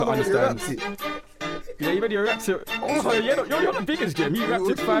understand. Yeah, you already rapped it. Oh, you're the biggest, Jim. You rapped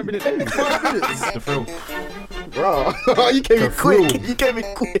it 5 minutes. 5 minutes? The thrill. Bro, you came in quick. You came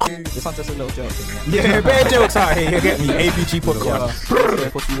in quick. This one's just a little joke thing, yeah? Yeah, better jokes out here. You get me? ABG podcast.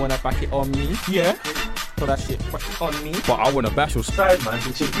 Yeah, if you wanna back it on me, Yeah. put that shit back it on me. But I want to bash your style, man.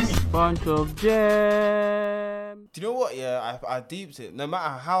 Bunch of jam. Do you know what? Yeah, I deeped it. No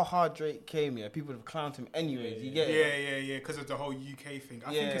matter how hard Drake came here, people have clowned him anyways. You get it? Yeah, because of the whole UK thing.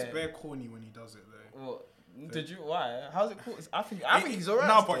 I Yeah. think it's bare corny when he does it though. Well, did you? Why? How's it cool? I think he's alright.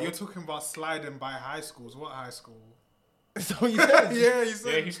 No, but you're talking about sliding by high schools. What high school? So you said? Yeah, he Yeah,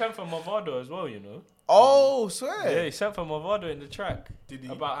 said. he sent for Movado as well, you know. Oh, swear. Yeah, he sent for Movado in the track. Did he?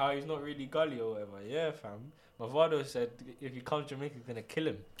 About how he's not really gully or whatever. Yeah, fam. Movado said if he comes to Jamaica, he's gonna kill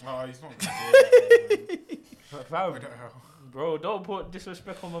him. Oh, he's not. What Fam, the hell? bro, don't put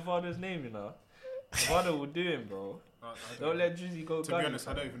disrespect on Movado's name, you know. Movado will do him, bro. Don't let Drizzy go To gully. be honest,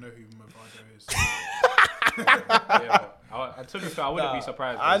 I don't even know who Movado is. Yeah, but to be fair, I wouldn't be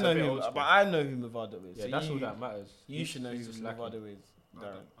surprised. I It's a know bit who, old school. but I know who Movado is. Yeah, So that's all that matters. You should know who He's just lacking. Movado is. I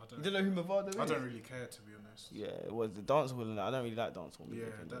Darren. don't- You don't know who Movado is? I don't really care, to be honest. Yeah, it was the dancehall and that. I don't really like dancehall Yeah,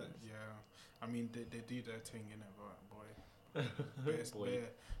 music. anyways. I mean, they do their thing, innit, but boy. Boy.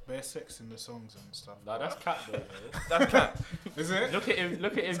 Bare sex in the songs and stuff. Nah, that's cat, bro. That's cat. Is it? Look at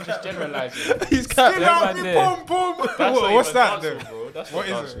him just generalizing. He's cat. Skin That out man me, there. pom pom. That's not What's even that dancehall, then? bro. That's What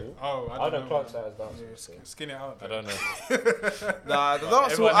not is it? dancehall. Oh, I I don't don't know. class that as dancehall. Yeah, so. skin it out. I then. don't know. Nah, the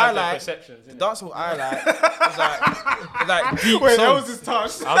dancehall Everyone I has their like. perceptions, The innit? dancehall I like is like deep Wait, that songs. was his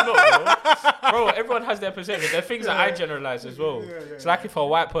touch. I'm not, bro. Bro, everyone has their perception. There are things that I generalize as well. Yeah, It's like if a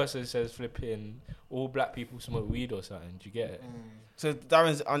white person says flipping all black people smoke weed or something. Do you get it? So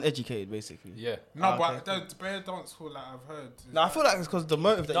Darren's uneducated, basically. Yeah. No, Okay. but the bare dancehall that I've heard. is No, I feel like it's because the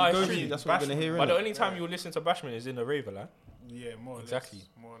motive that No, you it's go true. through, that's what you're gonna hear. But the innit? only time you listen to Bashman is in the rave, like. Yeah, more or Exactly. less.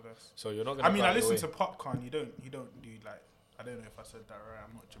 More or less. So you're not gonna. I mean, go I out your listen way. to Popcorn. You don't do like. I don't know if I said that right.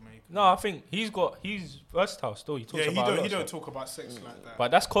 I'm not Jamaican. No, I think he's versatile still. He talks Yeah, about a lot he of don't stuff. talk about sex like that. But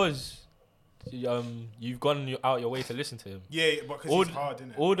that's cause you've gone out your way to listen to him. Yeah, but because All he's hard,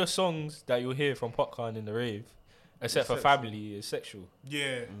 innit? All the songs that you'll hear from Popcorn in the rave, except for Sexual. Family, is sexual.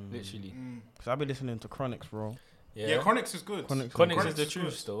 Yeah. Literally. Cause I've been listening to Chronics, bro. Yeah, Chronics is good. Chronics Chronics is Chronics the is truth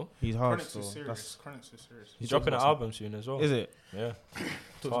good. still. He's hard. Chronics Still. is serious. That's, Chronics is serious. He's dropping an album soon as well. is it? Yeah. Talks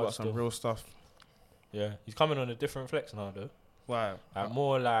hard about some still. real stuff. Yeah. He's coming on a different flex now though. Wow. Like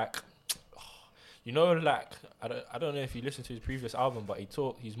more like, you know, like I don't know if you listened to his previous album, but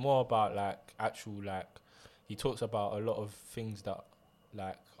he's more about like actual like he talks about a lot of things that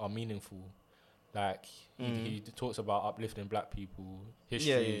like are meaningful. Like he talks about uplifting black people,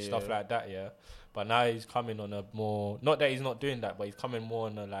 history, Yeah, stuff yeah. like that. Yeah, but now he's coming on a more not that he's not doing that, but he's coming more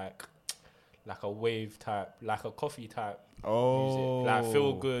on a like a wave type, like a coffee type Oh. music, like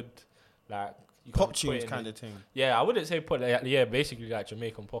feel good, like you Pop can put tunes in kind it. of thing. Yeah, I wouldn't say put like, yeah, basically like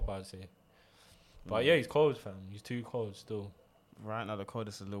Jamaican pop, I'd say. But yeah, he's cold, fam. He's too cold still. Right now, the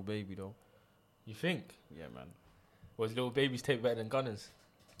coldest is Lil Baby, though. You think? Yeah, man. Was Little Baby's tape better than Gunners?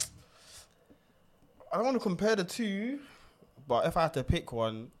 I don't want to compare the two, but if I had to pick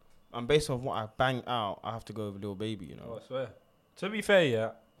one, and based on what I bang out, I have to go with Lil Baby, you know. Oh, I swear. To be fair, yeah,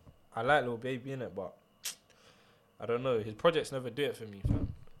 I like Little Baby in it, but I don't know. His projects never do it for me, fam.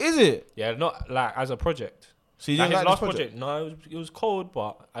 Is it? Yeah, not like as a project. So you Like didn't his like last this project? No, it was cold,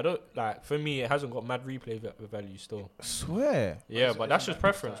 but I don't like. For me, it hasn't got mad replay value still. I swear. Yeah, Isn't- but that's isn't just that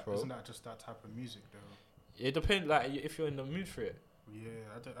preference, that- bro. Isn't that just that type of music, though? It depends, like if you're in the mood for it. Yeah,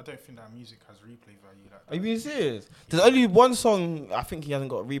 I don't think that music has replay value like that. Are you being serious? There's only one song I think he hasn't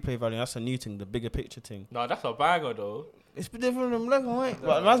got replay value. That's a new thing, the bigger picture thing. No, that's a banger though. It's different from black and white.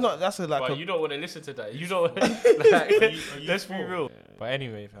 But that's not. That's a, like. But a, you don't want to listen to that. You don't. Like, Are you let's be for? real. But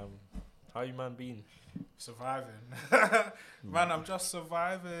anyway, fam, how you man been? Surviving. Man, I'm just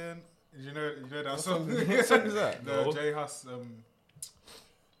surviving. You know that song? what song is that? The No.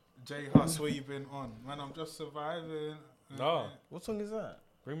 J Hus, where you been on? Man, I'm just surviving. No. What song is that?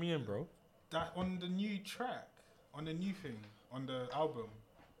 Bring me in, bro. That on the new track, on the new thing, on the album.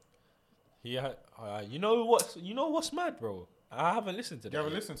 Yeah. You know what's mad, bro? I haven't listened to that. You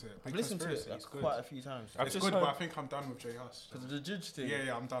haven't yet. listened to it? I've Big listened to it Conspiracy, like It's good. quite a few times. I've It's just good, heard- but I think I'm done with J Hus. Because of the judge thing.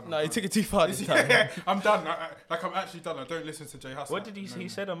 Yeah, I'm done. No, I'm you done. took it too far this time. Yeah, I'm done. Like I'm actually done. I don't listen to J Hus. What did he say? He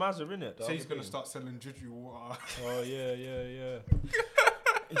said a Mazda in it. He said he's gonna start selling juju water. Oh yeah.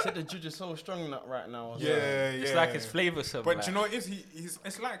 He said the judge is so strong right now. as well. It's like his flavour some. But do you know what it is?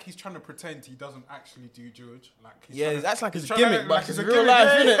 It's like he's trying to pretend he doesn't actually do George. Like he's Yeah, trying it to- acts like he's it's trying to gimmick, act but like it's it's a real gimmick,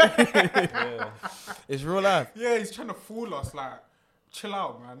 life, yeah. innit? Yeah. It's real life. Yeah, he's trying to fool us. Like chill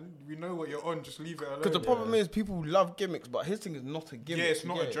out, man. We know what you're on. Just leave it alone. Because the problem is people love gimmicks, but his thing is not a gimmick. Yeah, it's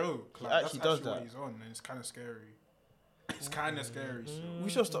not you a get it? joke. He Like, actually that's does actually what that. he's on, and it's kind of scary. It's kind of scary. So. We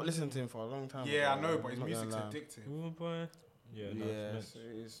should stop listening to him for a long time. Yeah, I ago, know, I'm but his not music's gonna lie. addictive. Ooh, boy. Yeah, no, Yes,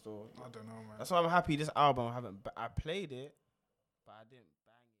 it is still. I don't know, man. That's why I'm happy this album I haven't. I played it, but I didn't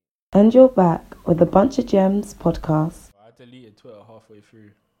bang it. And you're back with a Bunch of Gems podcast. I deleted Twitter halfway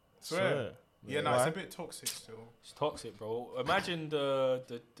through. Swear. Yeah, no, Why? it's a bit toxic still. It's toxic, bro. Imagine the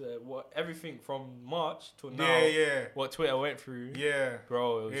what everything from March till now. Yeah. What Twitter went through, Yeah.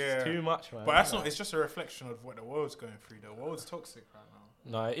 bro. It was Yeah. too much, man. But that's not. It's just a reflection of what the world's going through. The world's toxic right now.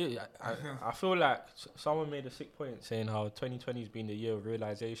 No, I feel like someone made a sick point saying how 2020 has been the year of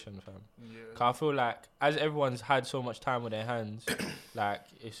realization, fam. Yeah. 'Cause I feel like as everyone's had so much time with their hands, like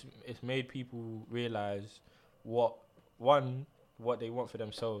it's made people realize what they want for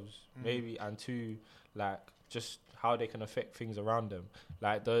themselves, maybe, and two, like just how they can affect things around them.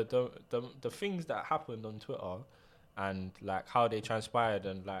 Like the things that happened on Twitter, and like how they transpired,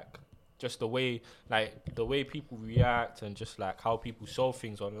 and like just the way people react, and just like how people solve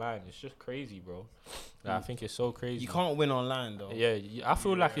things online. It's just crazy, bro. Like, I think it's so crazy. You can't win online though. Yeah, I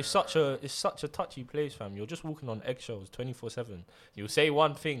feel like it's such a touchy place, fam. You're just walking on eggshells 24/7. You'll say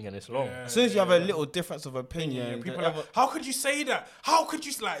one thing and it's long. Yeah. As soon as you have a little difference of opinion, Yeah, people the are like, how could you say that? How could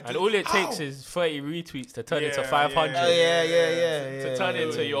you like? And all it how? takes is 30 retweets to turn into Yeah, 500. yeah. To turn yeah,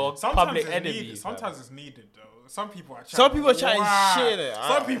 into yeah. your Sometimes public it's enemy. needed. Sometimes it's needed though. Some people are chatting. Some people are chatting shit, innit?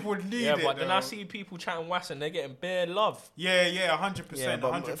 Some people need Yeah, it. but then I though. see people chatting was and they're getting bare love. Yeah, 100%. Yeah,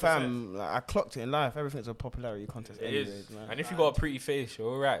 but 100%. fam, like, I clocked it in life. Everything's a popularity contest, It anyways, is. man. And if you got a pretty face, you're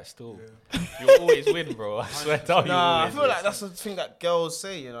alright still. Yeah. You'll always win, bro. I swear down. Nah, I you feel like that's the thing that girls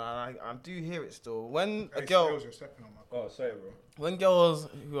say, you know, and I do hear it still. When a Hey, girl, skills, you're stepping on my Oh, sorry, bro. when girls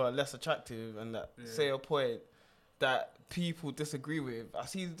who are less attractive and that Yeah. say a point that people disagree with, I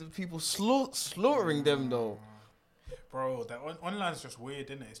see the people slaughtering them though. Bro, that online's just weird,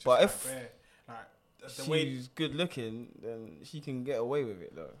 isn't it? It's just But like if bare. Like the She's way. good looking, then she can get away with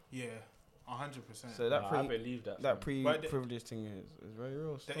it though. Yeah, 100%. So that I believe that. that fam. But the- privilege thing is very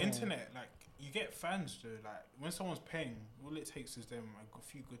real. The still. internet, like, you get fans, though. Like, when someone's paying, all it takes is them a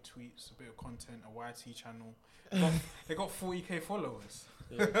few good tweets, a bit of content, a YT channel. They got 40k followers.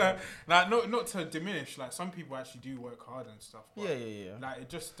 Yeah. Like, not to diminish, like, some people actually do work hard and stuff. But, Yeah. like, it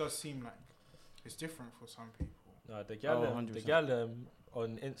just does seem like it's different for some people. No, the gal, Oh, the 100%. gal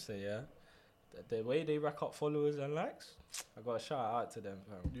on Insta, yeah, the way they rack up followers and likes, I got to shout out to them,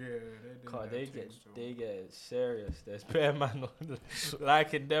 fam. Yeah, Cause they they get serious. There's bare man on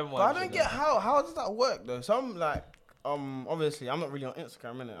liking them But ones. I don't get how does that work though. Some like obviously I'm not really on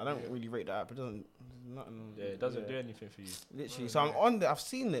Instagram, innit? I don't really rate that app. It doesn't nothing. Yeah, it doesn't do anything for you. Literally. So I'm on there. I've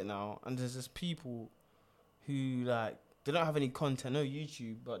seen it now, and there's just people who like they don't have any content, no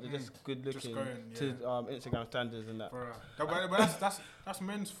YouTube, but they're just good Just looking going, to Instagram standards and that. Bruh. But that's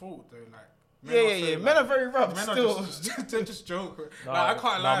men's fault, though. Like, Yeah. Men are very rough Men still. are just they're just joking. Nah, Like, I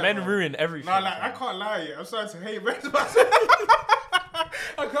can't lie. men bro. ruin everything. Nah, like, I fam. can't lie, yeah. I'm starting to hate men.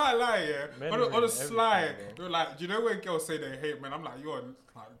 I can't lie, yeah. Men On ruin a sly, everything, you're like, you know when girls say they hate men, I'm like, you're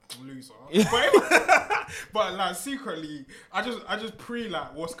like loser. Yeah. But like secretly, I just pre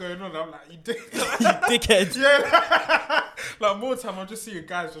like what's going on. I'm like, you dick. You dickhead. Yeah. Like more time, I'm just seeing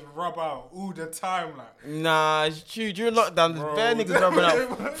guys just rub out all the time. Like, Nah, it's true. During lockdown, there's bro. bare niggas rubbing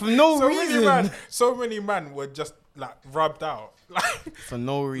out for no reason. So many men were just like rubbed out. Like, For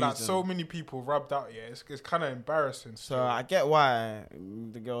no reason. like so many people rubbed out. Yeah, it's kind of embarrassing. So I get why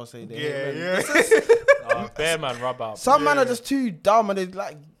the girls say they hate men. yeah. Bare man rub out. Some men Yeah. are just too dumb and they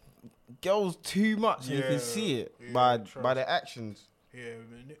like girls too much, and you Yeah, can see it yeah, by trust. their actions. Yeah,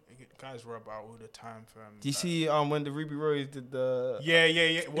 man, guys rub out all the time, fam. Do you see when the Ruby Rose did the Yeah.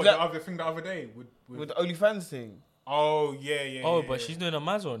 What Like- the other thing the other day with the OnlyFans thing? Oh yeah. Oh, yeah, but yeah. she's doing a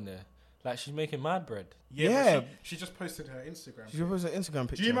maz on there. Like she's making mad bread. Yeah. but she just posted her Instagram. She posted an Instagram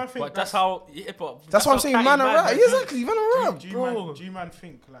picture. Do you man think But that's how. Yeah, but That's what I'm how saying. catty Man are man right. is. Yeah, exactly. Man are right, do you bro. man, do you man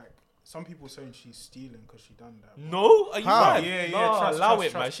think like some people saying she's stealing because she done that? No, are you How? mad? Yeah, No, trust, allow trust,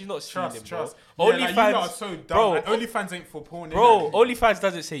 it, man. trust. She's not stealing, Trust. bro. Yeah, like, you OnlyFans, lot are so dumb. bro. Like, OnlyFans ain't for porn. Bro, innit? OnlyFans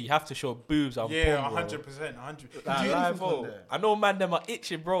doesn't say you have to show boobs on Yeah, porn, bro. 100%, 100. Nah, Do you like, anything bro, on there? I know man them are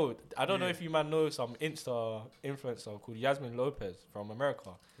itching, bro. I don't know Yeah. if you man know some Insta influencer called Yasmin Lopez from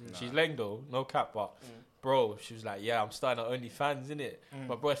America. She's leng though, no cap, but bro, she was like, yeah, I'm starting on OnlyFans, innit?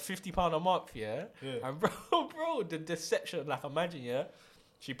 But bro, it's £50 a month, yeah? Yeah. And bro, the deception, like imagine, yeah?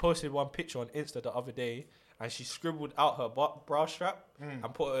 She posted one picture on Insta the other day, and she scribbled out her bra strap and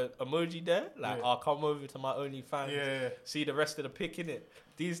put an emoji there, like, I'll come over to my OnlyFans, see the rest of the pic in it.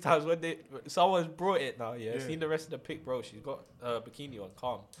 These times when someone's brought it now, seen the rest of the pic, bro, she's got a bikini on,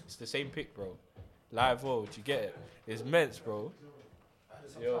 calm. It's the same pic, bro. Live do you get it? It's men's, bro.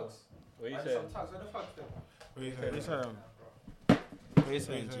 Yo, what you saying? What are you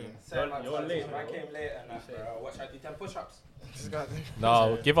saying, G? You're late, I came late and what should I do? 10 push-ups?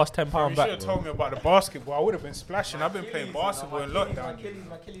 No, give us £10 You back, should have bro. told me about the basketball. I would have been splashing. I've been playing basketball in lockdown.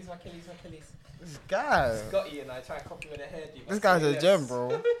 My Achilles. This guy. Scotty and I try and copy with a hair. This guy's a gem,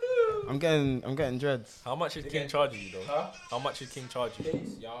 bro. I'm getting dreads. How much is King charging you, though? Huh? How much is King charging you?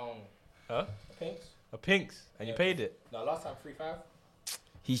 Pinks, young. Huh? Pinks? A pinks, and you paid it. No, last time 3-5.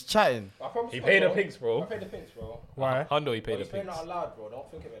 He's chatting. I promise. He you, paid the bro. pinks, I bro. paid the pinks, bro. Why? Hundo, he Bro, paid you the spend it pinks. out loud, bro. Don't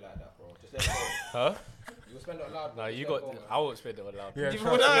think of it like that, bro. Just let it go. Huh? You spend it out loud. Bro. Nah, Just you let it got. go, I won't spend it aloud. Yeah,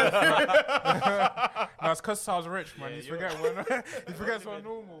 no, it's because I was rich, man. He forgets on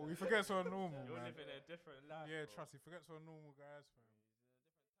normal. He forgets on normal, man. living a different life. Yeah, trust. He forgets on normal, guys.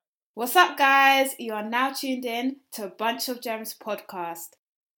 What's up, guys? You are now tuned in to Bunch of Gems podcast.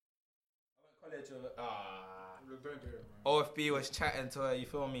 OFB was chatting to her, you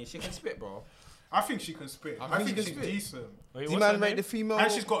feel me? She can spit, bro. I think she can spit. I think she's decent. Wait, Do what's man her rate name? the female?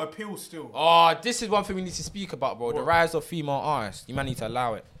 And she's got appeal still. Oh, this is one thing we need to speak about, bro. The What? rise of female artists. You man need to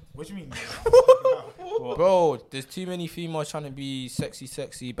allow it. What do you mean? Bro, there's too many females trying to be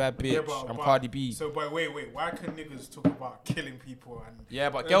sexy, bad bitch. I'm Cardi B. So, but wait. Why can niggas talk about killing people and Yeah,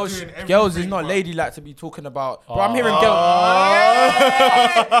 but they're girls doing is everything, not but- ladylike to be talking about. Bro, I'm hearing girls.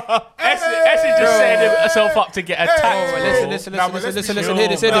 Essie just setting herself up to get attacked. Bro, bro. listen, Nah, but let's be listen, chill. hear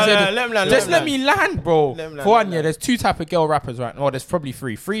this. Just let me land, bro. Let him land, For one, let him yeah, land. there's two type of girl rappers right now. There's probably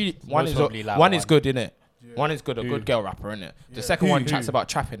three. One Most is probably like one is one. good, innit? Yeah. One is good, a Who? good girl rapper, innit? The Yeah. second Who? one chats Who? about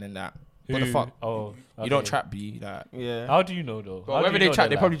trapping and that. What the Who? fuck? Oh, You don't okay. trap, B. Like. Yeah. How do you know though? But How do whenever you they know chat,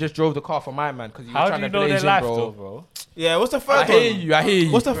 they their probably life? just drove the car for my man because he was How do trying you to know their blaze life in, bro. though, bro? Yeah. What's the I third hear one? you. I hear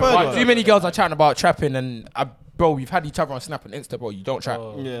you. What's the third But one? too many girls are chatting about trapping and bro, we've had each other on Snap and Insta, bro. You don't trap,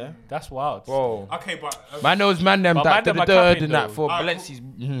 Oh, Yeah. that's wild. bro. Okay, but Man knows man them But that man them did are the dirt capping, and that though. for Alright,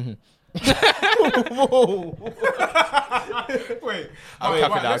 Balenci's. Whoa. wait. I'm Okay,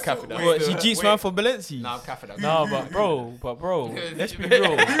 capping right, that, let's I'm capping talk- that. wait, What? She wait. cheats man for Balenci. Nah, I'm capping that. No, but bro, let's be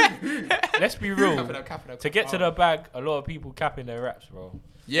real. Let's be real. Capping that. To get to the bag, a lot of people capping their raps, bro.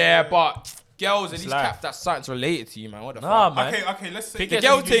 Yeah, but girls, at It's least life. cap that something's related to you, man. What the Nah, fuck? man. Okay, let's say Pick The it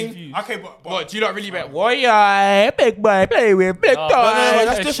girl as thing- views. Okay, but What, do you not really bet? Boy, I big boy play with big Nah, toys. but no,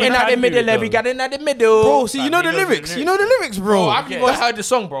 that's In different. at the How do middle, it, every though? guy in at the middle. Bro, see, you know Like, the he knows the lyrics. You know the lyrics, Bro, bro. I've even heard the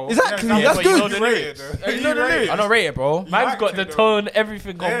song, bro. Exactly. Yeah, That's but you know good. the lyrics. You know the lyrics. I don't rate it, bro. Man's liked got it, the though. tone,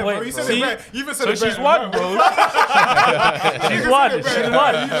 everything on Yeah, point, bro. You bro. said it better. You even said So it she's better won, than bro. her. She's won. She's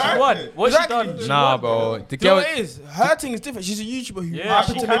won. What's she Exactly. done? Nah, bro. The Do you know girl. what it is? Her thing is different. She's a YouTuber who Yeah,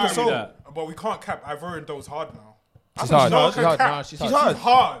 happened she to make a can't do song. that. But we can't cap. Ivorian hard now. She's hard. not She's hard. cap. Nah, she's She's hard.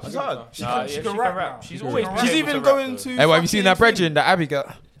 hard. She's hard. She's hard. She Nah, can, yeah, she can rap now. She's She always can been rap. She's able even to rap, going though. to. Hey, what have you seen that fucking brethren that Abby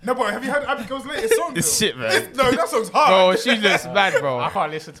got? No, but have you heard Abigail's latest song? It's though? shit, man. No, that song's hard. Bro, she looks mad, I bro.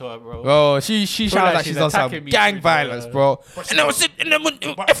 can't listen to her, bro. Bro, she sounds like like she's she's on some attacking me gang through violence, the- bro. But she And I was can- sitting in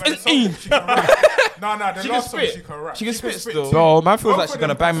the But the F&E. song, she can rap. Nah, the She can last song spit. she can rap. She can spit still. too. Bro, man feels Both like of she's them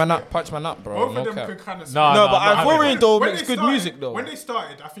gonna can bang man spit. up, punch man up, bro. Both No of them cap. can kind of Nah, No, nah, but I'm not Ivorian having it. though When makes they good started- music though. When they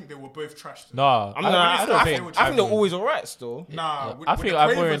started, I think they were both trash. Nah, I'm I not. don't I think. think they're always alright still. Nah, I think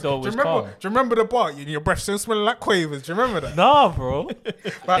Ivorian though was calm. Do you remember the bar? Your breath still smelling like quavers. Do you remember that? Nah, bro.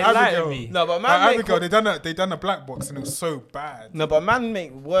 By Enlighten Abigail. me. No, but By man make Abigail, they done a black box and it was so bad. no, but man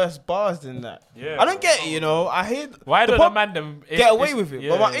make worse bars than that. Yeah, I don't get it. You know, I hear Why the don't the pop man them get away with it. yeah,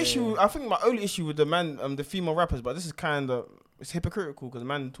 But my yeah, issue, yeah. I think my only issue with the man, the female rappers, but this is kind of it's hypocritical because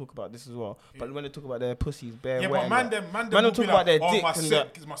men talk about this as well. But when they talk about their pussies, bare Yeah, wet but and man, that. them don't will talk be about like, their oh, dick my and sex,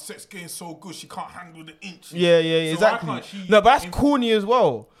 that. because my sex getting so good, she can't handle the inch. Yeah, So why exactly. can't she No, but that's in- corny as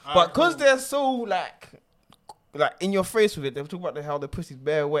well. But Alright, because cool. they're so like in your face with it, they talk about how their pussy's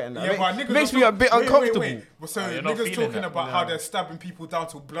bare wet and that. Yeah, but niggas makes don't me a talk- bit wait, uncomfortable. Wait. Well, so you're not niggas feeling talking that. about how No. they're stabbing people down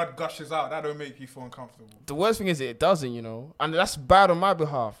till blood gushes out. That don't make you feel uncomfortable. The worst thing is it doesn't, you know, and that's bad on my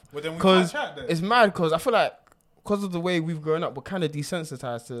behalf. Well, then we Because can't chat then. it's mad because I feel like because of the way we've grown up, we're kind of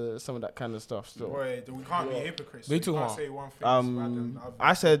desensitized to some of that kind of stuff still. Boy, we can't be hypocrites. We We talking can't about- say one thing. is bad and the other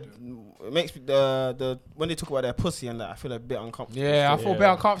I is said good. it makes me the when they talk about their pussy and that, I feel a bit uncomfortable. Yeah, I still. feel a bit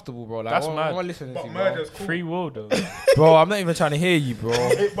uncomfortable, bro. Like, That's what mad. am I listening But to, bro? murder's cool. Free will though. Bro, I'm not even trying to hear you,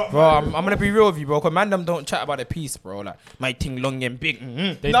 bro. But Bro, I'm gonna be real with you, bro. Because man, them don't chat about the piece, bro. Like, my thing long and big.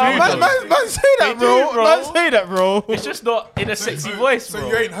 They No, do, man, though. man say that, They bro. do, bro. Man say that, bro. It's just not in a sexy voice, so bro.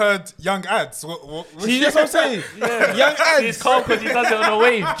 you ain't heard young ads. What See, that's what I'm saying. Young Ads. It's cold because he does it on a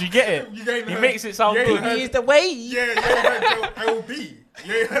wave. Do you get it? He makes it sound good. He's the way. Yeah, LB.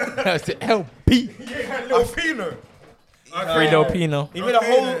 Yeah, That's the LP. yeah, Lil Pino. Fredo Pino. He made a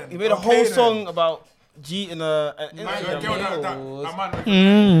Okay whole. then. He made a Okay whole then. song about cheating A Instagram. girl that man.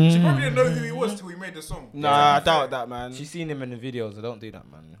 Mm. She probably didn't know who he was till he made the song. Nah, I doubt that, man. She's seen him in the videos, so don't do that,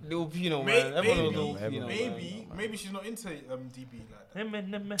 man. Lil Pino, May- man. Everyone knows Lil maybe, Pino, maybe she's not into DB like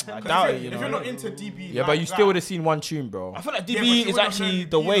that. I 'Cause doubt if it, you if know. you're not into DB, Yeah, like but you still would that, have seen one tune, bro. I feel like Yeah, but DB she is wouldn't actually have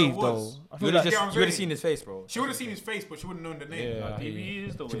the known wave, who it though. was. I You feel would like have Yeah, I'm just, you would have saying. seen his face, bro. She would have seen his face, but she wouldn't known the name. Yeah. DB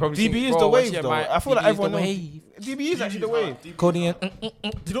is the She way. probably DB seen- is bro, the when wave, she though. might- I feel like DB is everyone the knows. wave. DB is actually the wave. Cody Do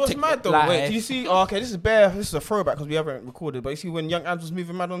you know what's mad though? Life. Wait, did you see? Oh, okay, this is bare. This is a throwback because we haven't recorded. But you see when Young Ads was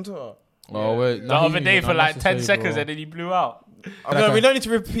moving mad on Twitter. Oh, wait. The other day for like 10 seconds and then he blew out. We don't need to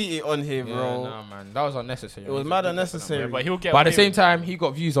repeat it on here, Yeah, bro. nah, man. That was unnecessary. It was mad unnecessary. Yeah, but he'll get But at the away same with time, he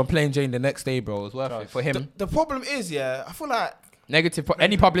got views on Plain Jane the next day, bro. It was worth it for him. The problem is, yeah, I feel like, Negative.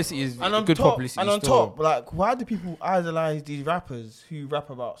 Any publicity is and on good top, publicity. and on still. top, like, why do people idolize these rappers who rap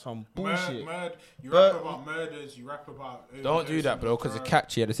about some bullshit? You But- rap about murders, you rap about. Don't do that, bro, because it's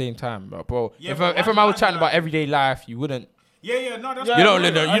catchy at the same time, bro. Yeah, if but a why man do was chatting you about like- everyday life, you wouldn't. Yeah, no, that's You don't I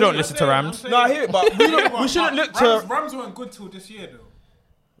li- hear you don't it, listen I'm to saying- Rams. I'm No, I saying- hear it, but we shouldn't look to. Rams weren't good till this year, though.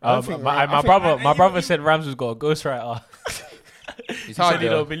 I don't think- I My think- brother, my and brother you- said Rams has got a ghostwriter. It's He hard, said he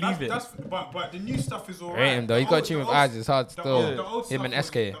though. don't believe it. But the new stuff is alright. Rate him, though. He got a tune with eyes. It's hard still. Him and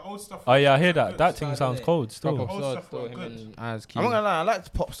SK. Oh yeah, I hear that. That thing sounds cold still. Proper Old absurd stuff still. were Him good. and eyes. I'm not gonna lie, I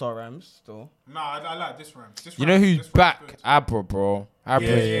like Popstar Rams still. Nah, I like this Rams. You know who's back? Abra, bro.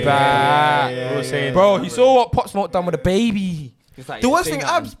 Abra's Yeah, back. yeah, We were saying- Bro, he saw what Pop Smoke done with the baby. The worst thing,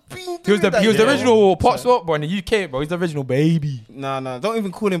 Ab's been He was doing the that, the yeah. original Pop Smoke, bro, in the UK, bro. He's the original baby. Nah, don't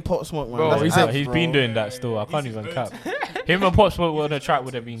even call him Pop Smoke, man. Bro, That's He's Abs, bro. been doing that still. I can't even cap. Him and Pop Smoke on the track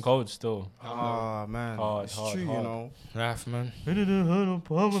would have been cold still. Oh man, Hard, it's hard, true, hard. you know. Laugh, man.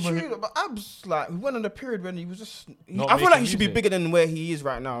 It's true, but Abs, like, we went on a period when he was just. Not I feel like making he should be music. bigger than where he is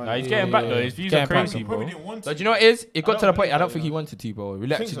right now. Nah, he's innit? getting back though. His views Getting are back. crazy, Probably bro. didn't want But to. you know what it is? It got I to the don't point. I believe don't that, think he you know. wanted to, bro.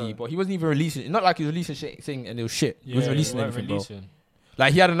 Think Actually, so? but he wasn't even releasing. Not like he was releasing shit thing and it was shit. He wasn't releasing weren't anything, bro. releasing.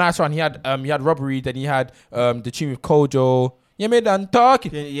 Like he had a nice one. He had Robbery. Then he had the tune with Kojo. Yeah, me done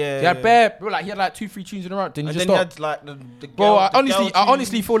talking. Yeah. He had bare, bro. Like he had like 2-3 tunes in a row. Then he And just then he stopped. had like the Bro, girl, I the honestly, girl I tune.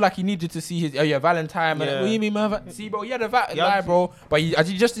 honestly feel like he needed to see his Valentine. Man. Yeah. What do you mean, man? See, bro, he had a lie, had bro. But he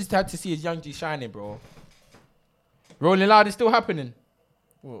just had to see his young G shining, bro. Rolling Loud is still happening.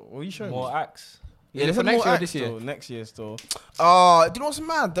 What are you showing? More me? acts. Yeah, there's for more next year or acts this year. still, next year still. Do you know what's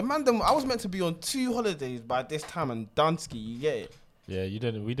mad? I was meant to be on 2 holidays by this time and Dunsky, you get it? Yeah,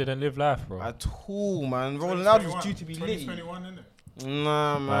 we didn't live life, bro. At all, man. Rolling Loud was due to be lit. 2021, innit?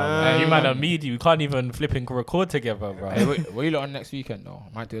 Nah, Man, man. you man are meaty. We can't even flipping record together, bro. Hey, what you lot on next weekend though?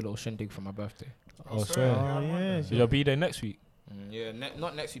 Might do a little shindig for my birthday. Oh, swear. Oh, yeah. So you'll be there next week. Yeah,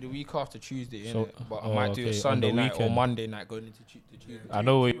 not next week. The week after Tuesday, So- innit? But I oh, might do okay, a on Sunday the night or weekend. Monday night going into Tuesday. I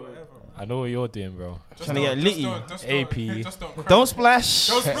know what you're doing, bro. Trying to get litty. AP. Don't splash.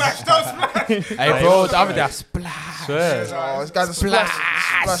 Don't splash, don't splash. Hey, bro, the other day I splash. Swear. Oh, this guy's a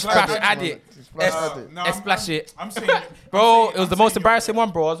Splash, splash addict. Splash addict. No, Let's splash it. I'm saying, Bro, it was the most embarrassing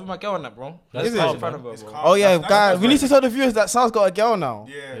one, bro. I was with my girl on that, bro. That's Is it? calm, in front man. of her, bro. Oh yeah, guys, we need to tell the viewers that Sal's got a girl now.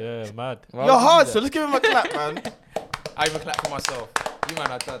 Yeah. Yeah, mad. Why You're would you hard, do so that? let's give him a clap, man. I even clap for myself. You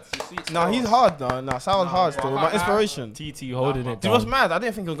man are duds. You sweet Nah, still. he's hard though. Nah, Sal's hard still. My inspiration. Do TT holding it you know what's down. mad? I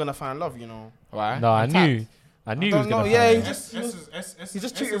didn't think he was gonna find love, you know. Why? No, I I'm knew tapped. he was don't gonna know, yeah, find he it. just- he's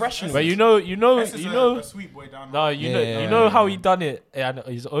just too irrational. But you know, a sweet boy down. no, Yeah. you know how he done it and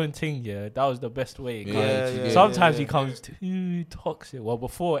his own thing. Yeah, that was the best way. Yeah, guys. yeah, Sometimes he yeah. comes too toxic. Well,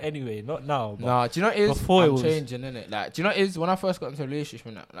 before anyway, not now. But Nah, do you know what it is? Before it I'm was- changing, innit? Like, do you know what it is? When I first got into a relationship,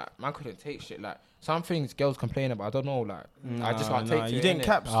 like, man couldn't take shit. Like, some things girls complain about, I don't know, like, I just can't take it. You didn't innit?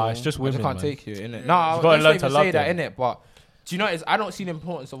 cap. Ah, it's still. just I women, just can't man. take you, innit? Yeah. Nah, You gotta let's learn not to even love say that, them. innit? But do you know what it is? I don't see the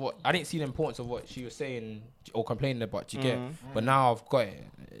importance of what I didn't see the importance of what she was saying or complaining about. Do you get? But now I've got it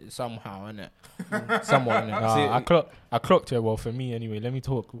somehow, innit? Somewhat, innit? Nah, I clocked it. Well, for me anyway. Let me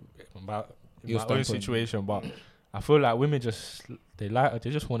talk about Your my own standpoint. situation. But I feel like women they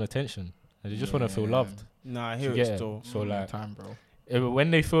just want attention. And they just want to feel loved. Nah, I Do hear you it get it? still. So like, time, bro.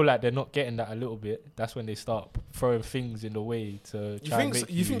 when they feel like they're not getting that a little bit, that's when they start throwing things in the way to You try think? and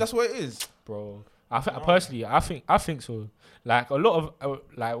make You think that's what it is? bro? Personally, I think so. Like a lot of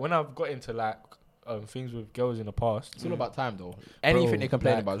like when I've got into like things with girls in the past, It's all about time, though. Anything they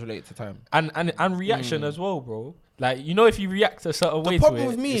complain like- about is related to time. and reaction as well, bro. Like you know, if you react a certain way The to problem it,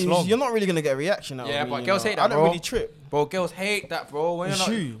 with me it's is long. you're not really gonna get a reaction out Yeah, of me. but you girls know? hate that, I don't bro. really trip. Bro, girls hate that, bro. When It's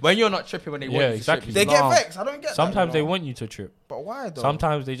true. you're not tripping when they Yeah, want you exactly. to They trip. get Nah. vexed. I don't get that. Sometimes you they know? want you to trip. But why though?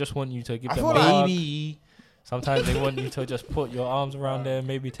 Sometimes they just want you to give I them feel a like- hug. Baby. Sometimes they want you to just put your arms around them,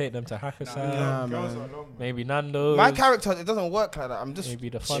 maybe take them to Hakkasan, Nah, girls man. are long, man. maybe Nando's. My character, it doesn't work like that. I'm just maybe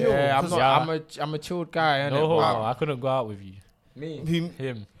the fun. chill. Yeah, I'm 'cause not. I'm a chilled guy. Innit? No, Wow. I couldn't go out with you. Me.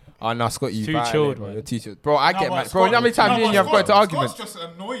 Him. Oh no, Scott, you Too bad, chilled, bro. man. You're too chilled, bro. I No, get but mad, bro. You know how many Scott- times me and you have got into Scott's arguments? just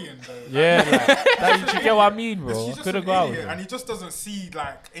annoying though. Yeah, like, you get what I mean, bro. He's I just couldn't an go out with idiot, him. and he just doesn't see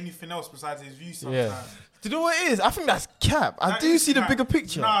like anything else besides his view sometimes. Yeah. Do you know what it is? I think that's cap. I That do is see the like- bigger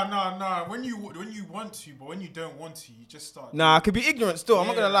picture. Nah. When you want to, but when you don't want to, you just start. Nah, I could be ignorant still. I'm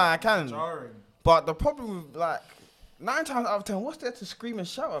not Yeah, gonna lie, I can. Jarring. But the problem with like 9 times out of 10, what's there to scream and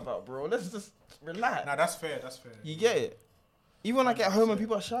shout about, bro? Let's just relax. Nah, that's fair. That's fair. You get it? Even when I get home and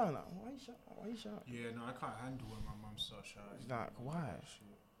people are shouting, like, why you shouting? Why you shouting? Yeah, no, I can't handle when my mum starts shouting. It's like, why?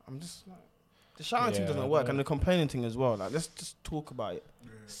 I'm just like, the shouting thing Yeah, doesn't I work, know. and the complaining thing as well. Like, let's just talk about it. Yeah.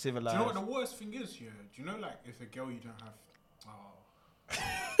 Civilized. Do you know what the worst thing is? Yeah. Do you know like if a girl you don't have? Oh.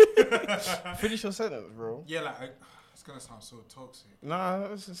 Finish your sentence, bro. Yeah, like it's gonna sound so toxic. Nah,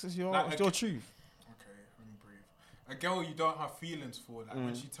 this is your, Like, it's your truth. Okay, let me breathe. A girl you don't have feelings for, like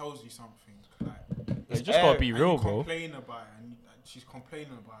when she tells you something, like You just gotta be and real, you bro. complain about it, and she's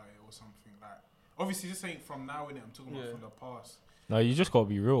complaining about it or something. Like obviously this ain't from now, innit? I'm talking about from the past. No, you just gotta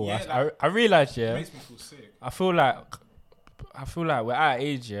be real. Yeah, I realized, It yeah. makes me feel sick. I feel like we're at an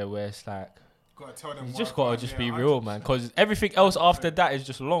age, yeah, where it's like Gotta tell them. you what just I gotta got, just yeah, be real, 100%. man. Because everything else after that is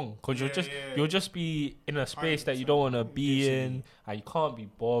just long. Because Yeah. you'll just be in a space that you don't want to be in, and you can't be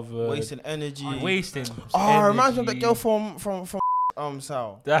bothered. Wasting energy. Wasting. Oh, reminds me of that energy. girl from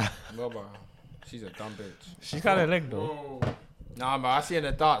Sal. That Bro, she's a dumb bitch. she's kind of leng though. Whoa. Nah, man, I see her in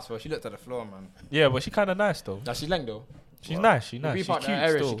the darts, bro. She looked at the floor, man. Yeah, but she kind of nice though. Nah, she's leng though. She's nice. She's The nice. beef She's out cute the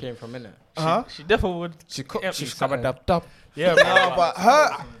area still. she came from, innit? Huh? She definitely would. She get she's me covered something. up. Yeah, No, but her,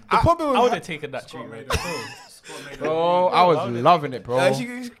 the problem I with would her, have taken that Scott treatment. made it. Scott made it. Bro, I was loving it, bro.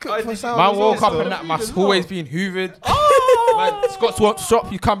 she cooked for Sal. Man as woke well, up and that my Food as hallway's well. being hoovered. Man, Scott's walked shop.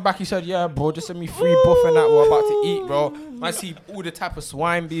 He come back. He said, "Yeah, bro, just send me free buff and that we're about to eat, bro." Man, see all the type of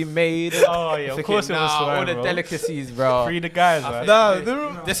swine being made. Oh yeah, of Thinking, course it was nah, swine, all the bro. delicacies, bro. Free the guys, man. Nah,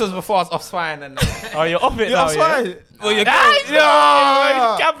 the This was before I was off swine and. Oh, you're off it yeah, now, that's yeah? fine. Well, you're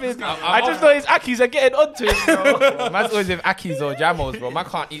Yeah. Capping. I just know his Akis are getting onto it, bro. Man's always with Akis or Jamos, bro. Man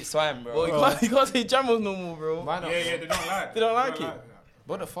can't eat swine, bro. you can't say Jamal's no more, bro. Why not? Yeah, they don't like. They don't like it. that.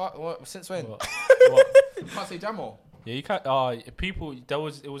 What the fuck? What, since when? What? You can't say Jamo. Yeah, you can't. People.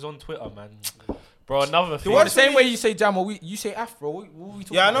 It was on Twitter, man. Bro, another thing. Well, the same way you say Jamo, you say Afro. What we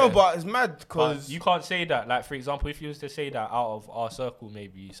talking Yeah, I know, about? but it's mad But because you can't say that. Like, for example, if you was to say that out of our circle,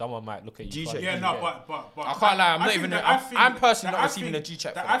 maybe someone might look at you. G-check. funny. Yeah, no, but I can't lie. I'm not think even. that I'm personally that not I receiving a think- G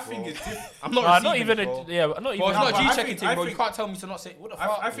check. That I think is different. I'm Nah, not not receiving even it, a. bro. Yeah, not Bro, even. it's No, not but a I G checking think- thing, I bro. You think- can't tell me to not say. What the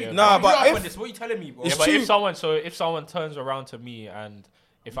fuck? I think. Nah, If but you up if- on this, what are you telling me, bro? Yeah, It's but true. if someone turns around to me and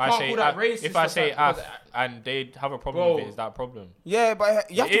if You I can't say call that af, racist if I or say something, af because- and they have a problem Bro. with it, is that a problem? yeah, but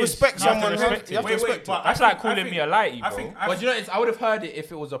you have It to is. respect You have to someone. respect You have it. to Wait, respect but it. That's I like think- calling I me a lighty, bro. think- But you know, I would have heard it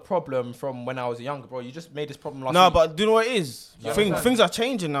if it was a problem from when I was younger, bro. You just made this problem last No, week. but do you know what it is? Yeah. Things are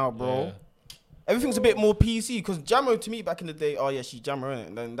changing now, bro. Yeah. Everything's a bit more PC because Jamo to me back in the day, oh yeah, she's Jamo, innit?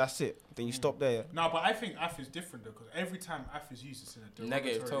 And then that's it. Then you stop there. No, but I think AF is different though, because every time AF is used, it's in a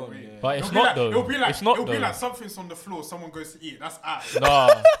Negative derogatory tone, way. yeah. But it's It'll be not like, though. It'll be like, It's not it'll be though. like something's on the floor, someone goes to eat it. That's AF. No,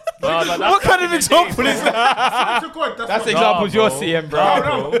 but that's What kind of example is that? Swear to God, That's what- the examples bro. you're seeing, bro.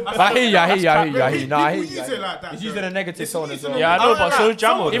 No, no, I hear you, I hear you, I hear you, I hear you. Nah, I hear People you. use it like that. He's though. using a negative It's tone as easy well. to- yeah, I know, Oh, but no, so no.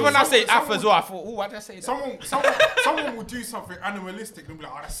 Jamo. Even though. when I say Someone- Af as well, I thought, why did I say that? Someone will do something animalistic and be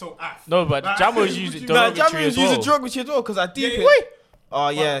like, oh, that's so AF. No, but Like, Jamo's would using you- No, derogatory Jamo as is using well. derogatory as well because I deep Yeah, it. Oh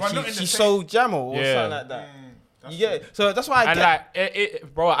yeah, but not in the she's same- so Jamo or Yeah. something like that. That's You get it? So that's why I And get.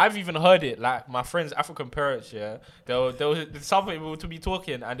 like, bro, I've even heard it. Like my friends, African parents, yeah, there was something to be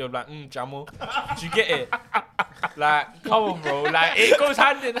talking, and they were like, Jamo, do you get it? Like, come on, bro. Like, it goes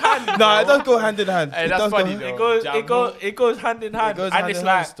hand in hand. No, bro. it does go hand in hand. Hey, It that's does go funny. hand- It goes hand in hand, goes and hand it's in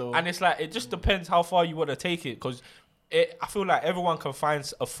like, hand still. and it's like, it just depends how far you want to take it, because I feel like everyone can find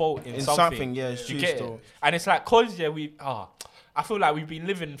a fault in something. Yeah, it's You true get still. it? And it's like, cause yeah, I feel like we've been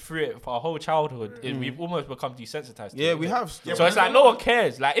living through it for our whole childhood. We've almost become desensitized. to Yeah, it, we innit? have. Still. So it's like no one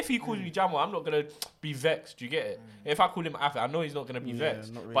cares. Like if he calls me Jamo, I'm not gonna be vexed. Do you get it? If I call him Afi, I know he's not gonna be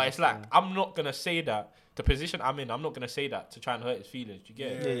vexed. not really, but it's like still. I'm not gonna say that. The position I'm in, I'm not gonna say that to try and hurt his feelings. Do you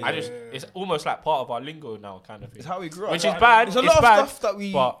get it? Yeah, I just it's almost like part of our lingo now, kind of thing. It's how we grew up. Which is bad. There's a it's lot of bad, stuff that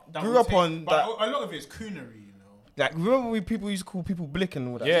we but grew up on. But That, a lot of it is coonery, you know. like, remember when people used to call people blick and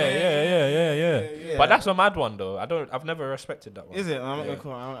all that? yeah. Yeah. But that's a mad one though. I've never respected that one. Is it? I'm not Yeah. gonna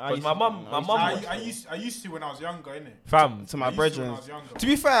call. I But used my to- mum- I my used mum to- was- I used to when I was younger, innit? Fam, to my I used to when I brethren. was younger. To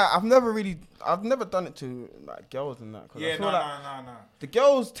be fair, I've never done it to like girls and that. 'Cause I Yeah, feel no, like no. the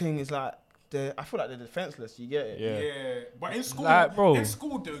girls thing is like I feel like they're defenseless. You get it? Yeah. But in school, Like, bro.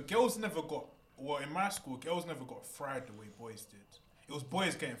 though, girls never got. Well, in my school, girls never got fried the way boys did. It was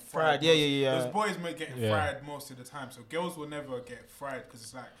boys getting fried. Yeah. It was boys getting Yeah. fried most of the time. So girls will never get fried because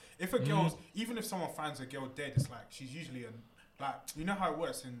it's like if a girl's even if someone finds a girl dead, it's like she's usually like you know how it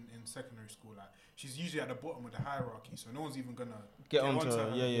works in secondary school. Like she's usually at the bottom of the hierarchy, so no one's even gonna Get onto her.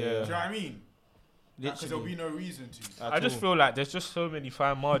 her. Yeah. Do you know what I mean? Because there'll Literally. be no reason to. I just feel like there's just so many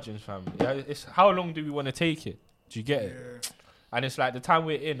fine margins, fam. Yeah, it's how long do we want to take it? Do you get it? Yeah. And it's like the time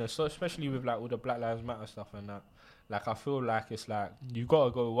we're in, so especially with like all the Black Lives Matter stuff and that. Like I feel like it's like you gotta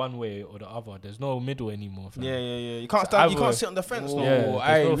go one way or the other. There's no middle anymore. Fam. Yeah. You can't So stand. You either- can't sit on the fence. No. Yeah, Oh, there's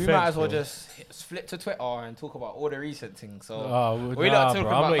hey, no we fence, might as well bro. just flip to Twitter and talk about all the recent things. So Oh, we nah, not talking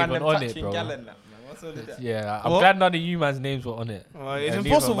bro, about I'm not man even them on it, touching bro. gal and that, man. What's all of that? Yeah, I'm What? glad none of you man's names were on it. It's And neither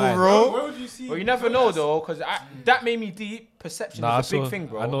impossible, mine. bro. Where would you see? Well, you never know though, because that made me deep. Perception Nah, is a big thing,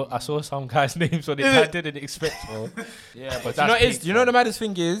 bro. I saw some guys' names on it. I didn't expect, bro. Yeah, but that's you know, peak, you know the maddest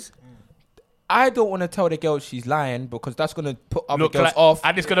thing is, I don't want to tell the girl she's lying because that's gonna put other Look girls like, off.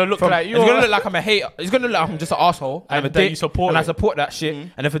 and it's gonna look like you. It's gonna look like I'm a hater. It's gonna look like I'm just an asshole. And I'm a that you dick, support and I it. support that shit.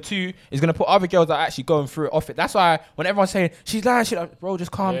 And then for two, it's gonna put other girls that are actually going through it off it. That's why when everyone's saying she's lying, shit, like, bro,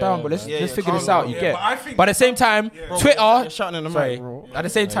 just calm Yeah, down, bro. Let's man. let's Yeah, figure calm this out. down. You Yeah, get. but I think But at the same time, Yeah. Twitter. You're shouting in the Sorry. mic, bro. At the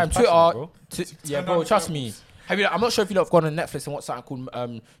same time, it's Twitter. passionate, bro. Yeah, turn bro. down Trust the me. I'm not sure if you lot have gone on Netflix and watched something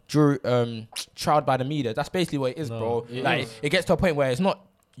called Trialed by the Media. That's basically what it is, No, bro. it Like is. it gets to a point where it's not.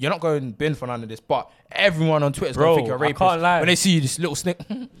 You're not going bin for none of this, but everyone on Twitter is Bro, gonna think you're a I rapist can't lie. when they see this little snip.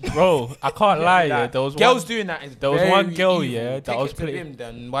 Bro, I can't lie. Yeah, Like, there was girls one, doing that is there was very one girl, evil. yeah, that Take was it to playing- him.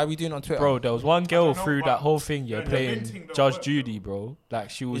 Then why are we doing it on Twitter, bro. There was one girl don't know, through but that whole thing, yeah, the playing venting don't Judge work, Judy, bro. Like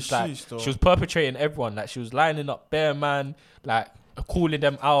she was Is like she still? she was perpetrating everyone. Like she was lining up bare man, like calling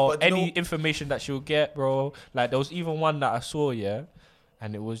them out. But you Any know- information that she would get, bro. Like there was even one that I saw, yeah,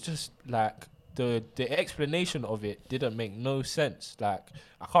 and it was just like the explanation of it didn't make no sense. Like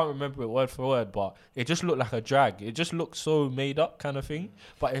I can't remember it word for word, but it just looked like a drag. It just looked so made up kind of thing.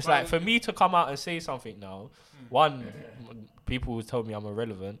 But it's like for me to come out and say something now, one, people will tell me I'm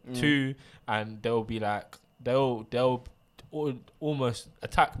irrelevant. Two, and they'll be like they'll almost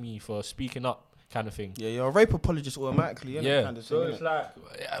attack me for speaking up kind of thing. Yeah, you're a rape apologist automatically. Innit? Yeah. Kind of So thing, it's innit?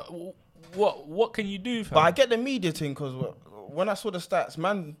 like what can you do, fam? But I get the media thing because when I saw the stats,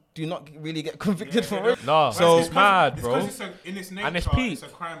 man, do not really get convicted for rape. Nah, So- it's mad, bro. In its nature, And it's it's peak. a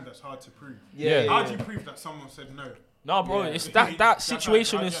crime that's hard to prove. Yeah. How do you prove that someone said no? No, bro, Yeah. it's That's that how-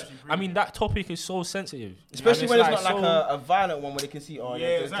 situation how do is. you actually I prove mean, it? that topic is so sensitive, Especially And when it's not like so- a violent one where they can see, oh, Yeah,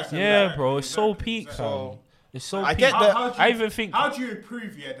 yeah, exactly. Yeah, bro, it's so Exactly, peak, exactly. fam. It's so I peak. get that. How do I you- even think, How do you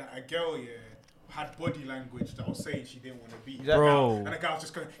prove that a girl had body language that was saying she didn't want to be, Bro. and a guy was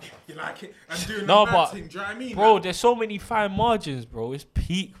just going, you like it, and doing No, the but- mad thing. Do you know what I mean? bro, Like, there's so many fine margins, bro. It's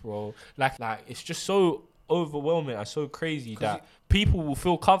peak, bro. Like it's just so overwhelming and so crazy that people will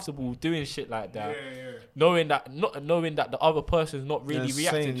feel comfortable doing shit like that, yeah. knowing that the other person's not really Yeah,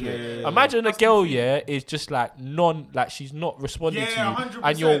 reacting same, to it. yeah. Imagine a That's the girl, thing. yeah, is just like she's not responding to you, 100%.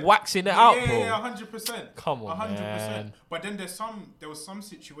 and you're waxing it out, yeah, bro. Yeah, 100%. Come on, 100%. man. But then there was some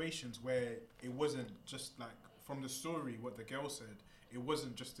situations where it wasn't just like from the story what the girl said. It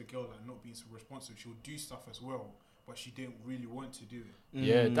wasn't just the girl like not being so responsive. She would do stuff as well, but she didn't really want to do it.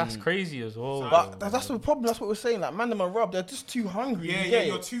 Yeah, that's crazy as well. But bro. that's the problem. That's what we're saying. Like, man, them are robbed. They're just too hungry. Yeah, you yeah, get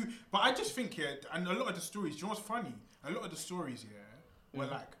you're it? too. But I just think and a lot of the stories. Do you know what's funny? A lot of the stories, were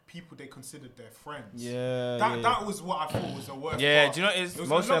like people they considered their friends. Yeah, That was what I thought was the worst. Yeah, part. do you know what it is? was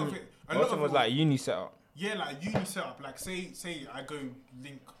Most a lot of them, it- a most lot of them it was like uni setup. Yeah, like uni setup. Like say I go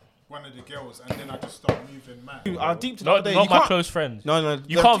link one of the girls and then I just start moving mad. Our deep to the not other day, not you my can't- close friends. No,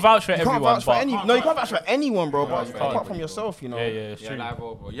 You can't vouch for you can't everyone, vouch for but- any. Can't No, you vouch can't vouch for anyone, bro. But you can't. apart from yourself, you know. Yeah, it's Yeah, true. like,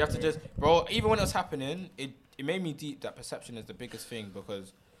 bro. You have to just, bro. Even when it was happening, it made me deep that perception is the biggest thing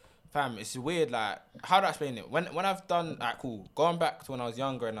because, fam, it's weird. Like, how do I explain it? When I've done, like, cool. Going back to when I was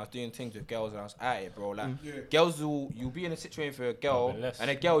younger and I was doing things with girls and I was at it, bro. Like, Yeah. girls you'll be in a situation for a girl Probably less. and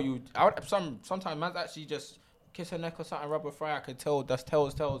a girl sometimes man's actually just kiss her neck or something, rub her thigh. I could tell that's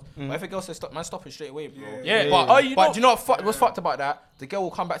tells. But if a girl says stop, man, stop it straight away, bro. Yeah, But, oh, you but know- do you know what's fucked about that? The girl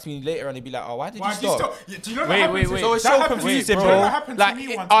will come back to me later and they'll be like, oh, why did you stop? Yeah, do you know Wait, that wait, happened to- wait. So it's that so happened to me, confusing, bro. bro. That happened Like, to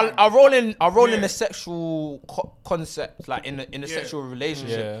me one I'll time. roll in Yeah. the sexual concept, like in the Yeah. sexual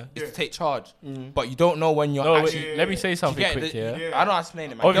relationship, Yeah. is to take charge. But you don't know when you're No, actually. wait, let me say something get quick, the- yeah. Yeah. I don't know how to explain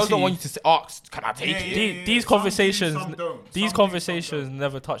it, man. Girls Obviously- don't want you to ask, can I take Yeah, it? yeah. These Some do, conversations, some don't. these Some do, conversations some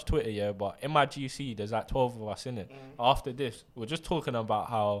never touch Twitter, yeah. But in my GC, there's like 12 of us in it. After this, we're just talking about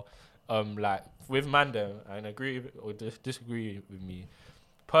how, like with Manda, and agree or disagree with me.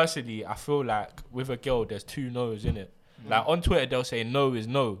 Personally, I feel like with a girl, there's two no's in it. Like on Twitter, they'll say no is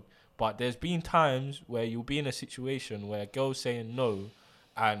no, But there's been times where you'll be in a situation where a girl's saying no,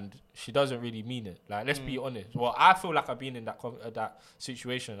 and she doesn't really mean it. Like, let's be honest. Well, I feel like I've been in that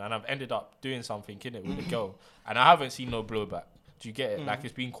situation, and I've ended up doing something in it with a girl, and I haven't seen no blowback. Do you get it? Like,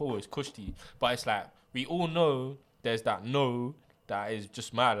 it's been cool, it's cushy, but it's like we all know there's that no that is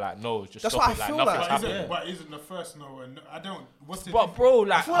just mad. Like, no, just That's stop what it. I feel nothing's like. happening. But isn't the first no? And I don't. What's the? But bro,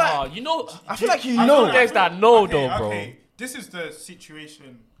 like, feel like- you know, I feel like you I know. feel like- there's that no though, bro. Okay, this is the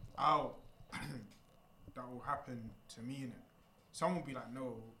situation that will happen to me, innit? Someone will be like,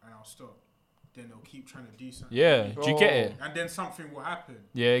 no, and I'll stop. Then they'll keep trying to do something. Yeah, do you get it? And then something will happen.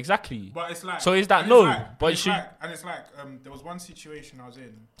 Yeah, exactly. But it's like. So is that and no? it's like- But and it's she- like, and it's like, there was one situation I was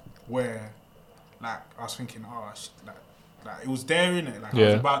in where, like, I was thinking, like it was there, innit? Like, I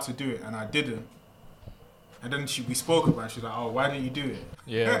was about to do it, and I didn't. And then we spoke about it, she's like, oh, why didn't you do it?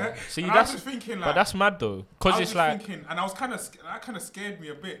 Yeah. See, And I was that's just thinking, like, but that's mad though, I because was it's just like thinking, and I was that kind of scared me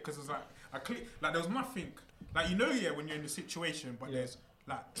a bit, because it was like, like there was nothing, like, you know, yeah, when you're in the situation, but there's,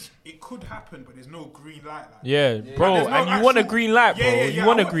 like, it could happen, but there's no green light. Like, yeah, bro, like, there's no and you want a actual- green light, bro. You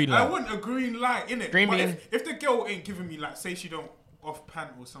want a green I light. want a green light, innit? Green But bean. if the girl ain't giving me, like, say she don't off pant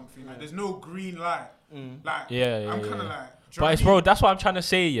or something, like, there's no green light. Like, Yeah, I'm yeah, kind of yeah. like, do you know But what it's I mean? bro, that's what I'm trying to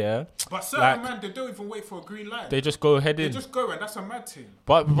say, yeah. But certain like- man, they don't even wait for a green light. They just go ahead They in. just go, and that's a mad thing.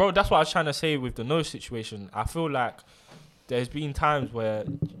 But bro, that's what I was trying to say with the no situation. I feel like there's been times where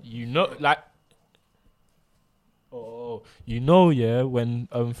you know, like, yeah, when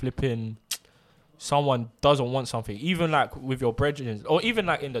flipping someone doesn't want something, even like with your brethren, or even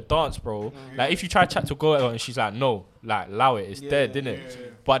like in the dance, bro. Like if you try to chat to a girl and she's like, no, like allow it, it's dead, didn't it? Yeah.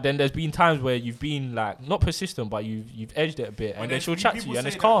 But then there's been times where you've been like not persistent, but you've edged it a bit, and then there's she'll chat to people you, and say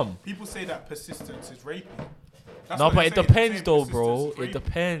it's that- calm. People say that persistence is rapey. That's No, what but they it say. They depends say though, persistence bro. is It rapey.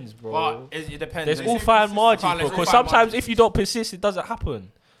 depends, bro. But it depends. There's They all say fine persistence- margins, Can't bro. let Because all fine sometimes margins. if you don't persist, it doesn't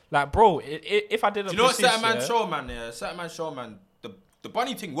happen. Like, bro, if I didn't Do you know what persist, certain man yeah, show, man? Yeah, certain man show, man. The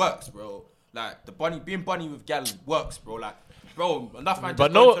bunny thing works, bro. Like being bunny with gal works, bro. Like, bro, enough man.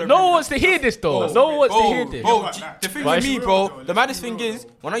 But just go no to the one room. wants to hear this though. Bro, No one wants to Bro, hear this. bro, Yeah, the thing but with it's me, real bro, though, the let's maddest be thing real is,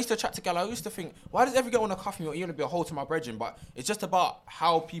 though. when I used to chat to gal, I used to think, why does every girl want to cuff me or even be a hole to my brethren? But it's just about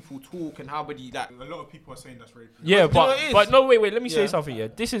how people talk and how many, like, A lot of people are saying that's rapey. Yeah, But you know what it is? but no, wait, let me say Yeah. something. Yeah,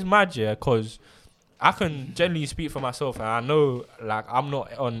 this is mad, yeah, because I can generally speak for myself, and I know like I'm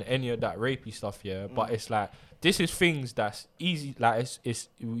not on any of that rapey stuff, yeah. But it's like this is things that's easy, like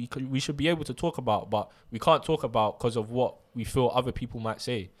we should be able to talk about, but we can't talk about because of what we feel other people might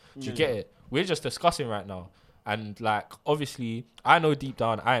say. Do you get it? We're just discussing right now. And like obviously I know deep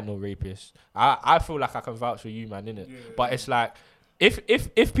down I ain't no rapist. I feel like I can vouch for you, man, innit? Yeah. But it's like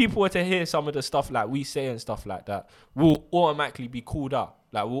if people were to hear some of the stuff like we say and stuff like that, we'll automatically be called out.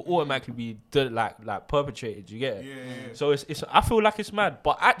 Like we'll automatically be like perpetrated. You get it? Yeah. So it's I feel like it's mad.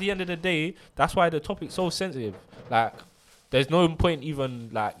 But at the end of the day, that's why the topic's so sensitive. Like there's no point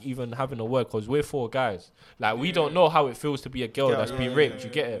even having a word because we're four guys. Like we don't know how it feels to be a girl that's been raped. You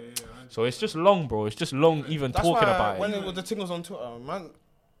get it? So it's just long, bro. It's just long even That's talking why about when it. the thing was on Twitter, man,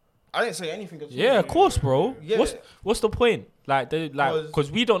 I didn't say anything. At all. Yeah, of course, bro. Yeah. What's the point? Like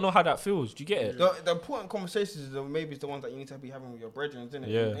because we don't know how that feels. Do you get it? The important conversations are maybe the ones that you need to be having with your brethren, isn't it?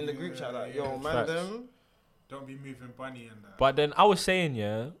 Yeah. In the group chat, like, Yeah, yo, man, facts. them. Don't be moving bunny and that. But then I was saying,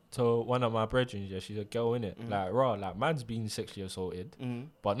 yeah, to one of my brethren, yeah, she's a girl, innit? Like, raw, like, man's being sexually assaulted,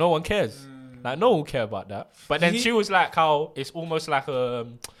 but no one cares. Like, no one will care about that. But then she was like, how it's almost like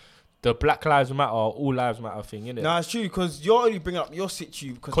the Black Lives Matter, All Lives Matter thing, innit? Nah, it's true because you're only bringing up your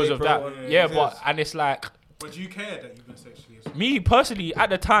situ Because of that. Yeah, but, and it's like, But do you care that you've been sexually assaulted? me personally, at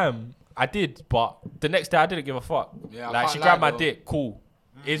the time, I did, but the next day I didn't give a fuck. Yeah, I like, can't she lie, grabbed my though. dick, cool.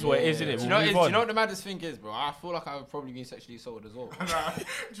 Is what it is, innit? Do you We'll know? move Do on. you know what the maddest thing is, bro? I feel like I've probably been sexually assaulted as well.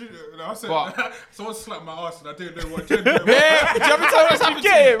 I said, But- someone slapped my ass and I didn't know what gender. Yeah, do you ever tell me what's happened to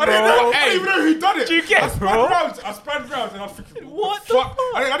get me? it, bro? I didn't even know who done it. Do you get it, bro? I span round and I was thinking, What the fuck? fuck?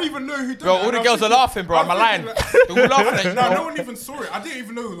 I didn't even know who done Bro, it. all And the I was girls are thinking- laughing, bro. I Am was I lying? thinking, They're all laughing at you, No, bro. no one even saw it. I didn't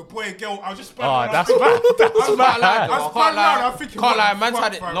even know the boy, girl. I was just span Oh, round. that's I was mad. That's I can't lie, mad. though. I I was can't span round, lie. I'm thinking, Can't what lie, the man's fuck,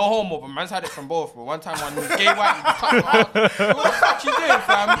 had it. fam? No homo, but man's had it from both, bro. One time, one gay white. What the fuck you doing,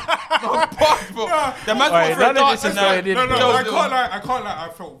 fam? No, fuck, bro. The man's Alright, going for a none of dance this is and going in, No, bro. I Girls can't lie. I can't lie. I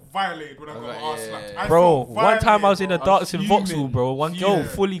felt violated when I got my Yeah, ass yeah, slapped. yeah. I Bro, felt one time I was in a violated, dance bro. in Vauxhall, bro. One girl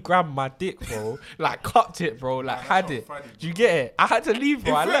fully grabbed my dick, bro. Like, cupped it, bro. Like, that's had not it. funny, Do you get it? I had to leave,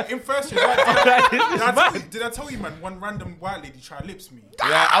 bro. I left. In first year, Like, this is mad. did I tell you, man? One random white lady tried lips me.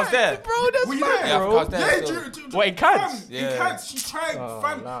 Yeah, I was there. Bro, that's Were you mad, there? Yeah, I bro. was there. Yeah, still. What, in Cats? Fam, Yeah. in Cats, she tried,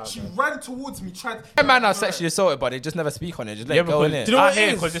 fam. nah, she ran towards me, tried. Them man are sexually assaulted, but they just never speak on it. Just let Yeah, it go, because innit? Do you know what out it here,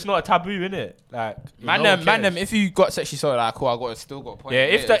 is? because it's not a taboo, innit? Like, Man, no one them, man, cares. them. If you got sexually assaulted, like, cool, I got still got a point. Yeah,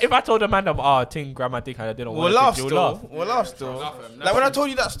 if I told a man that ting grab my dick and I didn't We'll want laugh to, you'll still. laugh. We'll laugh still. Laugh. Like when I told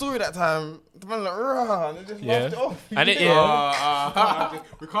you that story that time, the man like, rah, and they just Yeah. laughed it off. And it,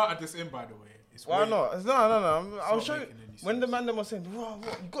 We can't add this in, by the way. It's Why weird. not? No. I'll not show you. making any When the man them was saying, "Wow,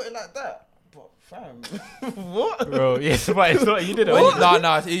 what you got it like that?" But fam, what? bro. Yes, but it's not. You didn't.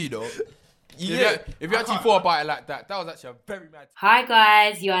 No, it's you though. Yeah. If you actually thought about it like that, that was actually a very mad. Hi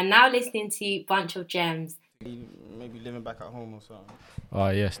guys, you are now listening to Bunch of Gems. Maybe living back at home or something. Oh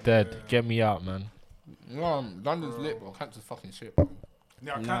yes, dead. Get me out, man. No, London's lit, bro. Cancer's fucking shit, bro.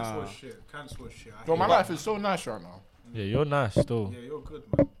 Yeah, cancel shit. Cancel shit. Bro, my life is so nice right now. Yeah, you're nice still. Yeah, you're good,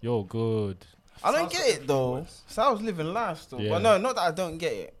 man. You're good. I don't get it though. So I was living life still. Yeah. But no, not that I don't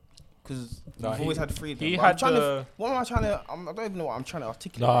get it. Because Nah, we've always had freedom. He But I'm had trying the. what am I trying to? I don't even know what I'm trying to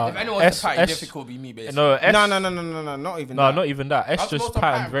articulate. Nah, If anyone's S- a pattern, S- difficult be me, basically. No, S, No, not even that. not even that. S That's the just most unpatterned,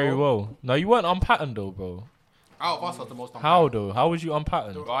 patterned very bro. well. No, you weren't unpatterned though, bro. Out of us, was the most. How though? How was you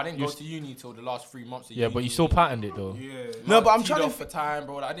unpatterned? Bro, I didn't go to uni till the last 3 months of Yeah, uni. but you still patterned it though. Yeah. No, but I'm Teed trying to off for time,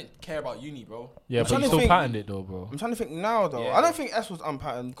 bro. Like, I didn't care about uni, bro. Yeah, I'm but trying you to still think- patterned it though, bro. I'm trying to think now though. Yeah. I don't think S was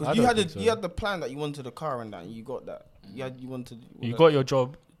unpatterned I because you don't had think so. you had the plan that you wanted a car and that and you got that. You wanted. You got your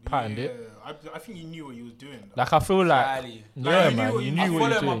job, patterned Yeah, it. I think you knew what you was doing. Though. Like I feel like, Slightly. yeah, you man, knew you what knew you- what you I were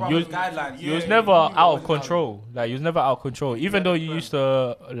followed my doing. brother's guidelines. You was Yeah, never you knew out what of was down. control. Like you was never out of control. Even though you used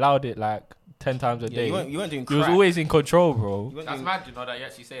to allowed it like 10 times a day. You weren't doing You was crack. always in control, bro. You weren't That's doing- mad, you know, that you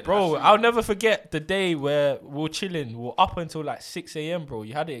actually say that. Bro, That's I'll true. never forget the day where we were chilling. We were up until like 6 a.m., bro.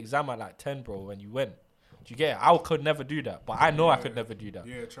 You had the exam at like 10, bro, when you went. Do you get it? I could never do that. But I know I could never do that.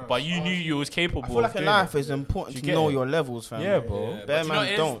 Yeah, trust. But you knew you was capable I feel like of in doing life it. it's important You to get know it? your levels, fam. Yeah, bro. Yeah, Bare but you know man what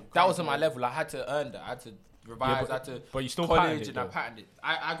it is? don't. That wasn't my level. I had to earn that. I had to revise. I had to. But you still patterned college it, and I though. patterned it.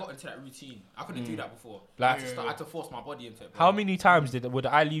 I got into that routine. I couldn't do that before. Like, I had to force my body into it. Bro. how many times would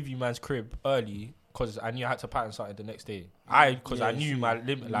I leave you man's crib early because I knew I had to pattern something the next day? Because I knew my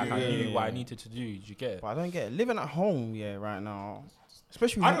limit, like I knew what I needed to do. Did you get it? But I don't get it. Living at home, right now,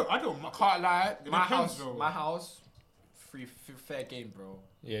 especially. I with- don't. I can't lie. It My depends, house, though. my house, fair game, bro.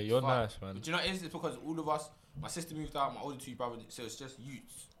 Yeah, you're Fuck. nice, man. But do you know what it is? It's because all of us, my sister moved out, my older two brothers, so it's just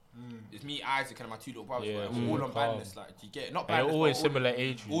youths. It's me, Isaac, and my two little brothers. Yeah, bro. We're all on calm. badness, like, do you get it? Not And you're badness, always but all- similar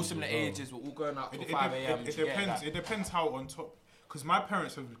age. All similar ages, we're all going out till It 5 a.m. It do you get it? depends. Like- It depends how on top. Because my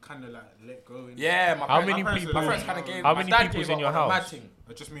parents have kind of like let go. innit? Yeah, my How parents, many my parents, people- My friends kind of gave. how my many dad people's gave in your up on a house? mad thing.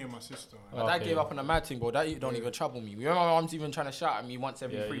 Just me and my sister. My dad gave up on a mad thing, bro. That don't even trouble me. Remember, my mom's even trying to shout at me once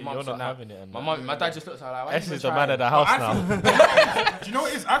every Yeah, 3 you're months. not and that. having it. And My that. mom, my dad just looks at her like, why S you is even the man trying? of the house I now. Do you know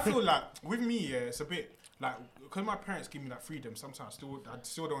what it is? I feel like with me, it's a bit like because my parents give me that freedom. Sometimes I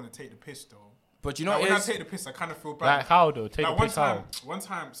still don't want to take the piss though. But you know Like, what when it I take is? the piss, I kind of feel bad. Like how though? Take Like the piss out. one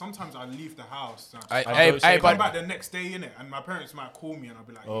time, sometimes I leave the house. Like, Hey, say come but back the next day in it, and my parents might call me, and I'll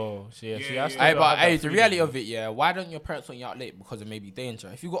be like, Oh, so yeah. See, Yeah, I yeah. still Hey, don't but have that hey, the freedom. reality of it, yeah. Why don't your parents want you out late because of maybe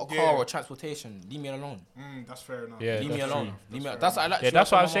danger? If you got a car Yeah. or transportation, leave me alone. That's fair enough. Yeah, Leave me that's alone. true. Leave me. That's I like. Yeah,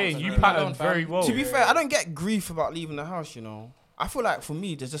 that's what I'm saying. You patterned very well. To be fair, I don't get grief about leaving the house. I feel like for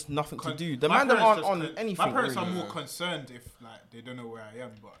me, there's just nothing to do. The My man that parents aren't just on anything. My parents really. are more concerned if like they don't know where I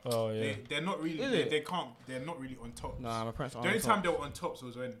am, but Oh yeah. they're not really. Is it? They can't. They're not really on tops. Nah, my parents The aren't. only on time top. they were on tops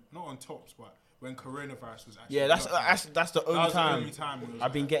was when not on tops, but when coronavirus was actually. Yeah, that's lockdown. that's the That only was the time only time. it was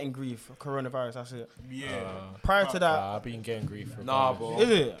I've been like- getting grief. Coronavirus. That's it. Yeah. Prior to that, I've been getting grief. Nah, regardless. bro.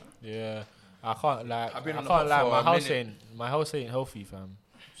 is it? Yeah, I can't like. I've been I on the can't hot lie. for My a house minute. ain't healthy, fam.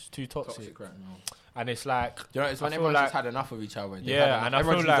 It's too toxic, right now. and it's like Do you know, it's when I feel everyone's like just had enough of each other. They've Yeah, had enough. and I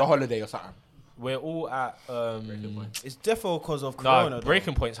everyone feel needs a like- holiday or something. we're all at It's definitely because of Nah, Corona. though.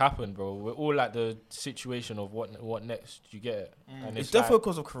 breaking points happen, bro. We're all at the situation of what next. You get it, and It's like, definitely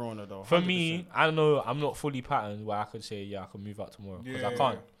because of Corona, though. for me. I know I'm not fully patterned where I could say I can move out tomorrow because I Yeah.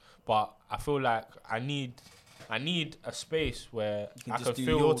 can't. But I feel like I need a space where can I just can do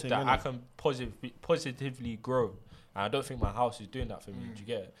your feel thing, that I innit? can positively grow. And I don't think my house is doing that for me. Do you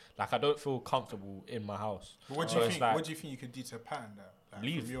get it? Like I don't feel comfortable in my house. But what do So you it's think? like- What do you think you could do to pattern that? Like,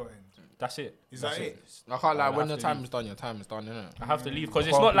 Leave. From your end. That's it. Is That's that it? I can't lie. I When have the to time leave. is done, your time is done, innit? I have to leave because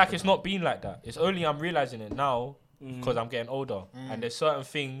it's Can't not be like for it's that. not been like that. It's only I'm realizing it now because I'm getting older, and there's certain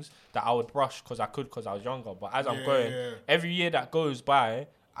things that I would brush because I was younger. But as I'm Yeah, going, yeah. every year that goes by,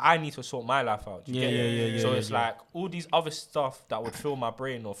 I need to sort my life out. Do you Yeah, get it? yeah, yeah, So yeah, it's yeah. like all these other stuff that would fill my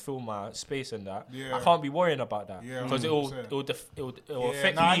brain or fill my space and that. Yeah. I can't be worrying about that Yeah, because 100%. it'll Yeah,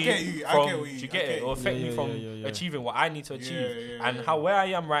 affect nah, I me get you, I from. get what do you- you I get get it? It'll you. affect me Yeah, from yeah, yeah. achieving what I need to achieve. yeah, And yeah. how where I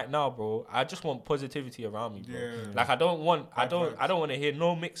am right now, bro, I just want positivity around me, bro. Yeah. Like I don't want, I Bad don't vibes. want to hear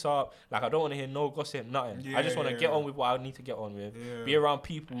no mix up. Like I don't want to hear no gossip, nothing. I Yeah, just want to yeah, get yeah. on with what I need to get on with. Yeah. Be around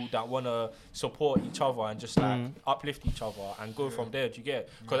people that want to support each other and just like uplift each other and go from there. Do you get?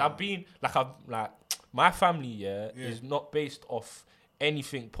 Because I've been like my family, is not based off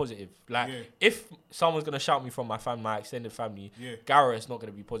anything positive. Like, Yeah. if someone's gonna shout me from my extended family, Yeah. Garrett's not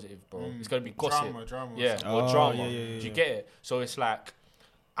gonna be positive, bro. It's gonna be gossip. Drama. Yeah, or Oh, drama. yeah, yeah, Do you yeah. get it? So it's like,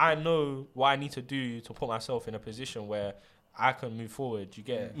 I know what I need to do to put myself in a position where I can move forward. You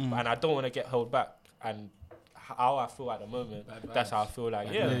get it? And I don't want to get held back. And how I feel at the moment, that's how I feel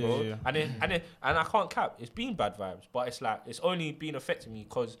like, yeah, bro. yeah. And I can't cap. It's been bad vibes, but it's like, it's only been affecting me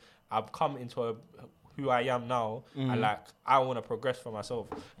because I've come into who I am now, and like, I want to progress for myself.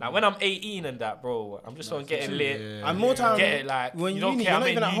 Like, when I'm 18 and that, bro, I'm just on getting lit. And more time, Get it? Like, when you don't uni, care. you're I'm not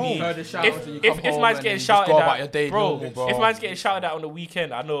in even at uni. home. Heard the shouts and you come If home man's and getting then you just shouted go about at, your day bro, normal, bro. if man's getting shouted at on the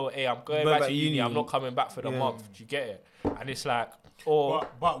weekend, I know, hey, I'm going Go back back to to uni. uni. I'm not coming back for the Yeah. month. Do you get it? And it's like, or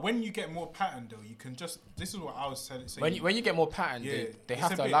But when you get more pattern though, you can just. This is what I was saying. When you get more pattern, Yeah, they it's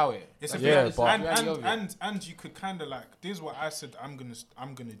have a to bit- allow it. It's a That's bit, Yeah, the but- reality of it. and you could kind of like, this is what I said I'm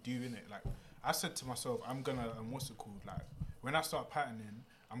gonna do in it. Like, I said to myself, I'm gonna what's it called? Like, when I start patterning,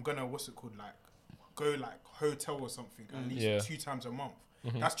 I'm gonna like go like hotel or something at least Yeah. 2 times a month.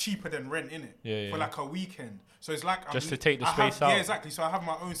 That's cheaper than rent, innit? Yeah, For yeah. like a weekend. So it's like Just to take the I have- space out. Yeah, exactly. So I have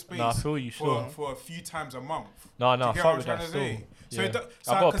my own space. Nah, I feel you, sure. for a few times a month. no, Do you get fuck what with I'm that trying to say? still. So Yeah. it do-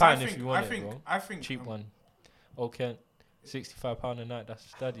 so I've got a 'cause I pattern if think- you want I think, it, bro. I think Cheap one. Okay, £65 a night. That's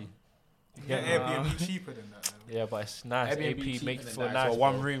study. Yeah, Airbnb cheaper than that. Though. Yeah, but it's nice. Airbnb AP cheaper makes it than feel that. nice. It's a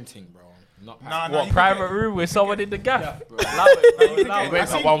bro. one room thing, bro. Not Nah, What, you private can room with someone in the gaff? get- Allow you it, can bro. get- Allow You it. wake I up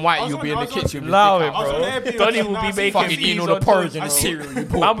seen- one white, I was you'll on- be in I the was on- kitchen. with Allow big it, cup. I was on bro. Airbnb, Donny no, will I be seen- making Fucking eating all peas the porridge on and the toast. cereal you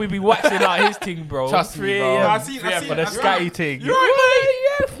bought. Man will be waxing out his thing, bro. Trust me, 3 bro. a.m. I seen- on the I scatty thing.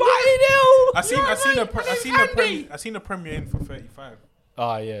 I seen a premiere in for 35.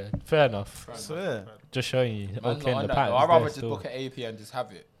 Oh yeah, fair enough. Swear. Just showing you. Man's Okay, not on the that, though. pattern's I'd rather there just still. book an AP and just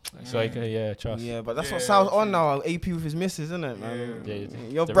have it. So I can, yeah, trust. Yeah, but that's what Yeah, Sal's true. on now. AP with his missus, isn't it, man? Yeah,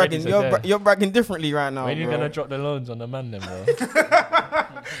 You're the bragging. readies are there. You're bragging differently right now. When you bro. gonna drop the loans on the man, then, bro?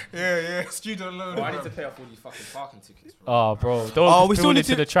 Yeah, student loan. Bro, I need to pay off all these fucking parking tickets, bro. Oh, bro, don't Oh, we we still still need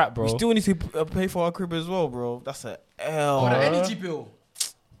into to- the trap, bro. We still need to pay for our crib as well, bro. That's a L. Oh, the energy bill.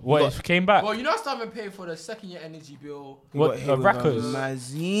 What if it came back? Well, you know I still haven't paid for the second year energy bill. What, a Rackers?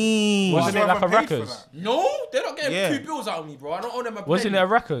 Mazine. Wasn't it like a Rackers? No, they're not getting Yeah. 2 bills out of me, bro. I don't owe them a Wasn't it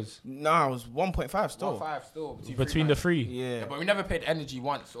penny. a Rackers? Nah, it was 1.5 still. 1.5 still. Between the 3? Yeah. Yeah, but we never paid energy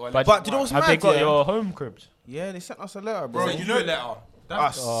once. Or But But do you know what's have mad? they got yeah? your home cribs? Yeah, they sent us a letter, bro. Bro, you know a letter.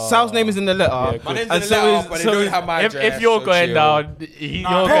 Sal's name is in the letter. Yeah, My name's And in the so letter, is- but they so don't is- have my If address. you're so going chill. down,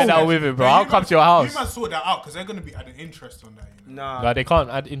 you're going down with it, bro. I'll come to your house. You must sort that out because they're gonna be adding interest on that. You know? Nah. Nah, they can't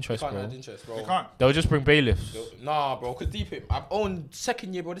add interest, Can't bro. add interest, bro. They can't. They'll just bring bailiffs. Nah, bro, because deep it. I've owned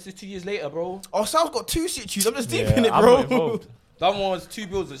second year, bro. This is 2 years later, bro. Oh, Sal's got 2 situs. I'm just deep Yeah, in it, I'm bro. not involved. That one was 2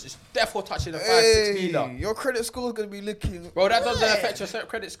 bills. It's therefore touching a 5-6 meter. Your credit score is gonna be looking. Bro, that doesn't affect your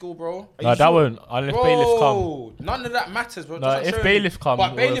credit score, bro. No, that won't. Unless bailiffs come. Bro, none of that matters, bro. No, Just if showing bailiff you. come, but it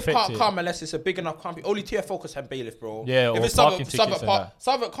will bailiff affect can't it. come unless it's a big enough company. Only TFO can send bailiff, bro. Yeah, if or it's parking tickets and that.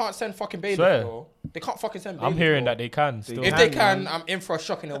 Southwark can't send fucking bailiff, Swear. bro. They can't fucking send bailiff. I'm hearing bro. that they can still. If they can, I'm in for a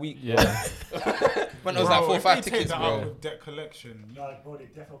shock in a week. Yeah. When it was like 4 or if 5 they take tickets, that bro. out with debt collection, No, bro, they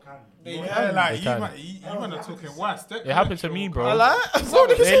definitely can. yeah, like They you can. man are talking worse. Debt It happened to collection me, will bro. I like. Bro,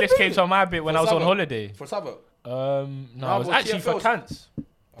 Bailiffs came to my bit when I was on Southwark. holiday. For Southwark. No, Nah, it was but actually for TFLs. cants.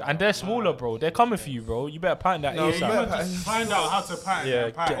 And they're smaller, bro. They're coming for you, bro. You better pattern that No, you ASAP. better- come. Just find out how to pattern. Yeah,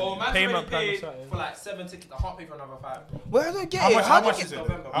 that pattern. get- Oh, man's Payment already plan or paid something. for like 7 tickets. I can't pay for another 5. Where do I get How it? much? How How do I much get is it?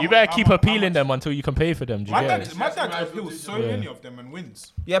 November. How You mu- better how keep mu- appealing how much? them until you can pay for them. Do you My get it? dad appeals so Yeah. many of them and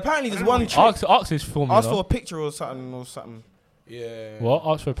wins. Yeah, apparently there's one trick. Ask his formula. Ask for a picture or something. Yeah. What?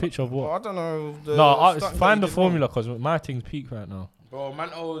 Ask for a picture of Well, what? I don't know. The No, stunt find that the he did formula because my thing's peak right now. Bro,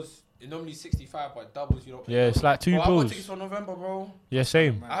 man owes it normally 65, but doubles you don't pay. Yeah, it's like 2 Bro, I've got bills. tickets for November, bro. Yeah,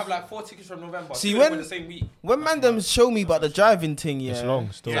 same. I have like 4 tickets from November. See, 2 when- were the same week. When man them show me about the driving thing, yeah. It's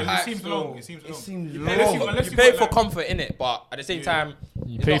long still. Yeah, High it seems still. long. It seems It long. seems You long. pay, Unless you you pay got, for like- comfort in it, but at the same time,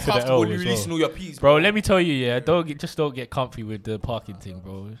 You it's pay not for the comfortable L as releasing well. all your P's, Bro, let me tell you, yeah, don't get comfy with the parking thing,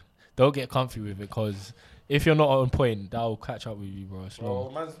 bro. Don't get comfy with it because if you're not on point, that'll catch up with you, bro. It's Bro,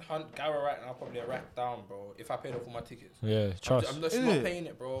 long. man's Gara right now probably a rack down, bro. If I paid off all my tickets, Yeah, trust. I'm just Is not it? paying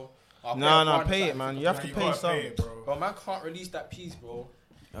it, bro. I'll Nah, off nah, one pay side, it, man. You 50. have to You pay gotta some. pay it, bro. Bro, man can't release that piece, bro.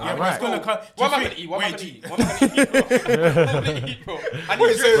 Yeah, but it's gonna come. What am I gonna eat? What am I gonna eat? What am I gonna eat, bro? What am I gonna eat, bro? I need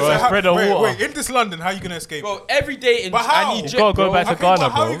Wait, drinks. Bro, spread the water. wait, in this London, how you gonna escape? Bro, every day in But how? I need You drip, gotta go bro. back to Okay, Ghana, but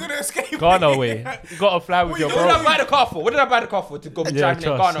how bro. you gonna escape? Ghana way. You gotta fly with Wait, your you What did I bro. buy the car for? What did I buy the car for? To go be Yeah, driving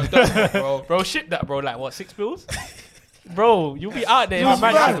in trust. Ghana, bro. Bro, ship that, bro. Like what, 6 bills? Bro, you'll be out there in the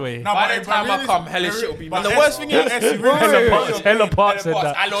man's way. By the time I come, hella shit will be But mad. the worst thing is, Hella parts and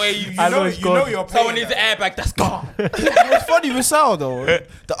that. Alloy, you Alloy's you know gone. you're someone paying needs an airbag, that's gone. what's funny with Sal though,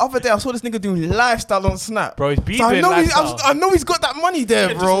 the other day I saw this nigga doing lifestyle on Snap. Bro, he's been So I doing know, lifestyle. I know he's got that money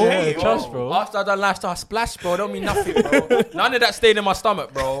there, bro. Yeah, trust, bro. After I done lifestyle splash, bro, don't mean nothing, bro. None of that stayed in my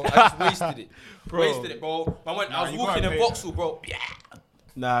stomach, bro. I just wasted it. Wasted it, bro. I was you walking gotta in pay Vauxhall, bro. Yeah.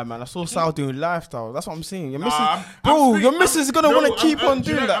 Nah, man, I saw Sal doing lifestyle. That's what I'm saying. Your missus, I'm bro, straight- your missus is gonna no, want to keep on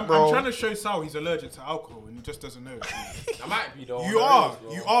do you doing know, that, bro. I'm trying to show Sal he's allergic to alcohol and he just doesn't know. I might be, though. You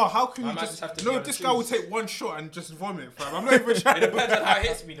are. How can I you might just... just have to No, be on this the guy will shoes. take one shot and just vomit, fam. I'm not even trying It depends on how it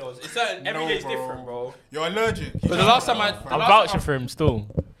hits me, though. It's certain, every day's bro. different, bro. You're allergic. But the last time I'm vouching for him still.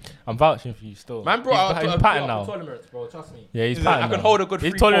 I'm vouching for you still. Man brought out he's a pattern now. tolerance, bro. Trust me. Yeah, he's I pattern can now. hold a good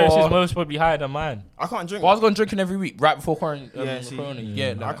His 3-4. tolerance is most probably higher than mine. I can't drink. Well, I was going drinking every week right before quarantine. Yeah, see, Corona.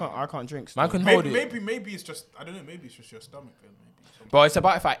 I can't drink. Man still. can hold it. Maybe it's just... I don't know. Maybe it's just your stomach. Then maybe. Bro, it's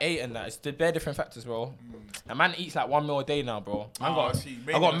about if I ate and that. It's bare different factors, bro. A man eats like 1 meal a day now, bro. Man I see.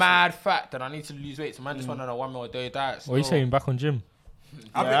 Maybe I got that's mad fat that I need to lose weight. So man just went on a 1 meal a day diet. What are you still. saying? Back on gym?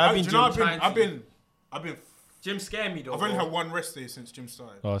 I've been... Gym scare me though. I've only bro. had one rest day since gym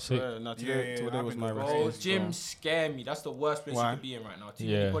started. Oh, sick. Nah, Yeah, today was I've my been- rest. Bro, days, gym scare me. That's the worst place Why? you could be in right now. Too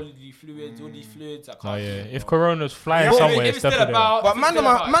Yeah. many bodily fluids, all these fluids. I can't. Oh yeah. do it, If bro. Corona's flying If somewhere, it's it's definitely there. But if man, it's still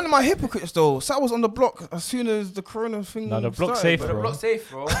about- am I hypocrites though? Sal was on the block as soon as the Corona thing. Nah, the block's started, safe, But bro. the block's safe,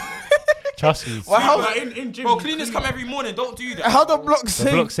 bro. Trust me. Well, how- Like, in gym, Bro, you cleaners clean- come every morning. Don't do that. How the bro. block The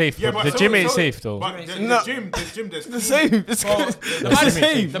safe? block's safe. Yeah, bro. but The gym ain't so- safe though. But the No. gym, It's there's the same. It's Bro, it's the the maddest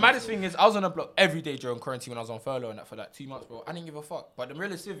same. the maddest thing is, I was on a block every day during quarantine when I was on furlough and that for like 2 months, bro. I didn't give a fuck. But the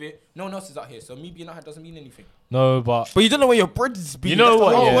realest of it, no one else is out here, so me being out here doesn't mean anything. No, but But you don't know where your bread is being. You know That's the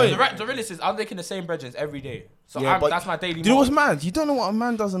what, whole yeah. point. The realest is, I'm taking the same brethren every day, so Yeah, but that's my daily. Do you know what's motto. mad? You don't know what a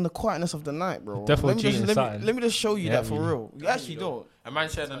man does in the quietness of the night, bro. Definitely let me cheating just, something. let me just show you Yeah, that for man. real. You actually don't. A man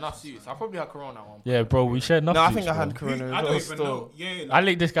shared enough suits. I probably had Corona at one point. yeah, bro, we shared nothing. No, I think I had Corona. I as don't well even still. know. Yeah, I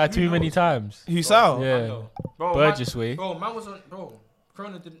licked this guy too many times. Who's Sal? Yeah, Bro, Burgess way. Bro, man was on. Bro,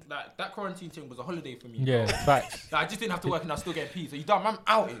 Corona didn't like that quarantine thing was a holiday for me. Yeah, bro. facts. Like, I just didn't have to work and I was still getting peas. So you done, man,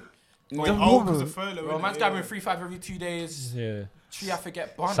 out here. because of furlough. Bro, man's yeah. grabbing 3-5 every 2 days. Yeah. Tree, I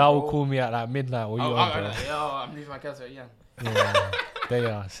forget bun. Sal will bro. call me at like midnight. What you Oh, on, bro? yo, I'm leaving my girls at yeah. Yeah, they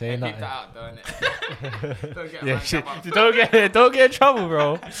are saying Keep that that. out, though, innit? Don't get Yeah, man, shit. come up. Don't get in trouble,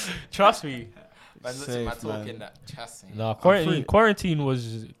 bro. Trust me. Man, listen, man, Safe, man. talking that chassis. Nah, free. quarantine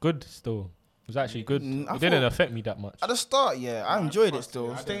was good still. It was actually good. I It didn't thought- affect me that much. At the start, yeah, I enjoyed it fuck still.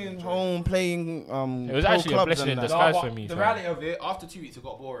 yeah, I didn't Staying enjoy home, playing. It was pro actually a clubs blessing and in that. disguise. No, for but me, the fam. reality of it, after 2 weeks, it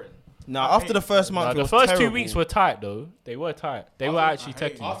got boring. Nah, after the first month, Nah, it the was first 2 terrible. weeks were tight though. They were tight. They were actually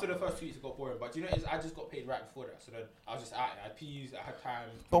techie. After the first 2 weeks, it got boring. But do you know, I just got paid right before that. So then I was just out. I had peas. I had time.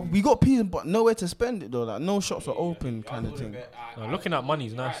 But we got peas, but nowhere to spend it though. Like no shops were open, I kind was of doing thing. a bit, Looking at money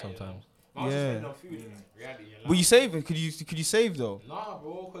is right, nice you know. sometimes. I was just Yeah. spending on food. In reality, Were you saving? Could you save though? Nah,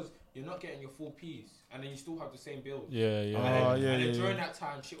 bro, because you're not getting your full peas, and then you still have the same bills. Yeah, yeah. And then, Oh, and yeah, then yeah, during yeah. that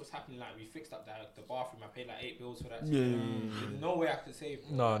time, shit was happening. Like we fixed up the bathroom. I paid like 8 bills for that. Yeah, yeah, There's no way I could save.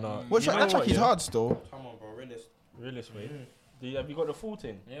 No, no. Well, You know that track what, is yeah? hard still. Come on, bro, realist. Realist way. Have you got the full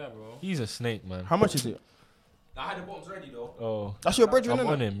thing? Yeah, bro. He's a snake, man. How much is it? I had the bottoms ready though. Oh, That's your brethren, I'm innit?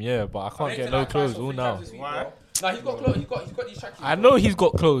 on him, yeah, but I I can't went get to, no like, clothes Price or all 3 now. times this week, Why? bro. Nah, he's got clothes. He's got these trackies. I bro. know he's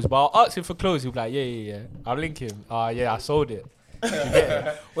got clothes, but I'll ask him for clothes. He'll be like, yeah. I'll link him. Yeah, I sold it.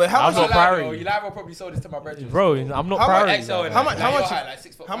 Wait, how I'm much? not priority. You live probably sold this to my brethren. Bro, I'm not How much- priority. XL man. in How it. much- Like, how you're much- high, like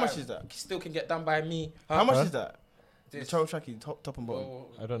 6'5". How much is that? Still can get done by me. Huh? How much Huh? is that? The This- trail trackie, top and bottom. Bro,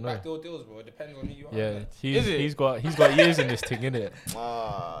 I don't know. backdoor deals, bro. It depends on who you are. Yeah, man. Is it? he's got years in this thing, innit?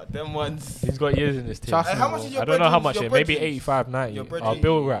 Ah, them ones. He's got years in this thing. And how much is your I don't know how brethren's- much your it. Maybe brethren's- 85, 90. your I'll brethren's-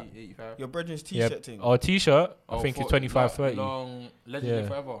 bill rap. 85. Your brethren's Yeah, t-shirt thing. or t-shirt. I think it's for 25, 30. Long, legendary Yeah.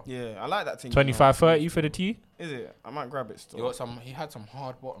 forever. Yeah, I like that thing. 25, 30 for the tee. Is it? I might grab it still. He got some. He had some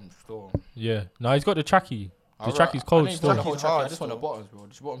hard bottoms still. Yeah. No, he's got the trackie. The Alright, trackie's I cold didn't still. want the whole Trackie's tracky, hard I just want the still. bottoms, bro.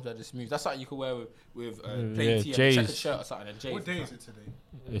 The bottoms are just smooth. That's something you could wear with Yeah, plain tee and J's. a checkered shirt or something. And J's. What day is it today?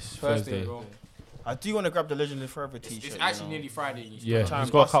 It's Thursday, Thursday. bro. I do want to grab the Legendary Forever It's, t-shirt. it's you actually know. nearly Friday. And you still Yeah, don't Try know. he's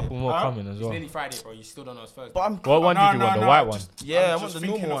and got a bust couple it. more Huh? coming as It's well. nearly Friday, bro. You still don't know it's Thursday. But I'm. What one did you want? The white one? Yeah, I I'm want just the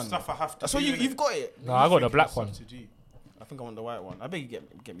thinking normal of one. stuff I have to So do, you've got it. No, I got the black one. I think I want the white one. I beg you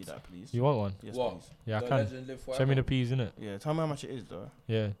get me that, please. You want one? Yes, What? please. Yeah, I The can. legend live forever. Send me the peas, innit? Yeah, tell me how much it is though.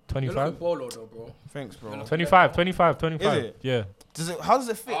 Yeah, You're 25? looking bolo though, bro. Thanks, bro. 25. Is it? Yeah. How does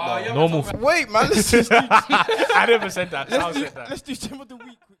it fit Ah, though? yeah. Normal. Wait, man. Let's just do, I never said that. Sal said that. let's do gem of the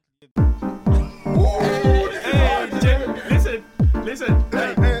week. Listen.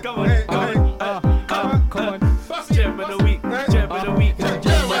 Hey, come on. Come on. Gem of the week. Gem of the week. Gem of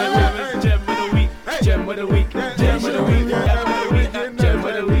the week. Gem of the week. Gem of the week. Gem of the week.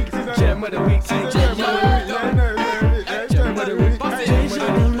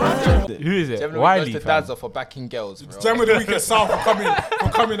 Wiley, goes to fam. Dazza for backing girls, bro. Gem of the week is South for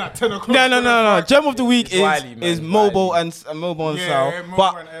coming at 10 o'clock. No. Gem of the week It's Wiley, man, is it's Mobile Wiley. and Mobile and Yeah, Sal, Mobile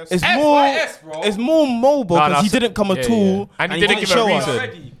but and S. it's S, more why S, bro? it's more Mobile No, because he so- didn't come at yeah, all, yeah. And he didn't give a show reason. us.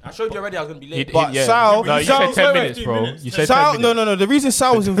 I showed you already I was gonna be late. But yeah. Sal- No, you Sal- said 10 wait, minutes, 15 bro. minutes. You said Sal, 10 minutes. no. The reason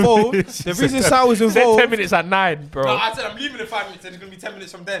Sal was involved, the reason Sal was You said 10 involved, minutes at 9, bro. No, I said I'm leaving in 5 minutes and it's gonna be 10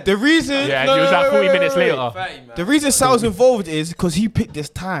 minutes from then. the reason, Yeah, and no, he was no, like wait, 40 wait, minutes wait. later. 30, man. The reason Sal was involved is because he picked this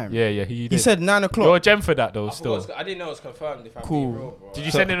time. Yeah, he did. He said 9 You're a o'clock. gem for that, though, I forgot still. I didn't know it was confirmed. If I'm Cool. being real, bro. Did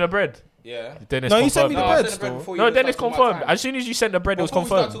you send him the bread? Yeah. Then it's No, you sent me confirmed. the I bread sent the bread still. before No, you then it's started talking about confirmed. time. As soon as you sent the bread, it was Before we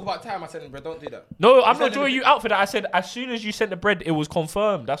started confirmed. talking about time, I said, bro, don't do that. No, I'm You not said drawing it- you out for that. I said as soon as you sent the bread, it was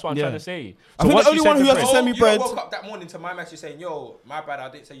confirmed. That's what I'm Yeah. trying to say. I think once the you only sent one the who has bread- to send me You bread. woke up that morning to my message saying, yo, my bad, I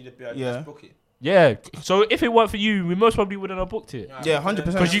didn't say you did bread. Yeah. Just book it. Yeah. So if it weren't for you, we most probably wouldn't have booked it. Yeah, 100%.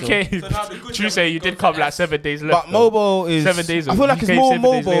 Because you still. came. So now the good True gem say will you go did for come like S. 7 days left. But though. Mobile is 7 days I ago. feel like You it's came more 7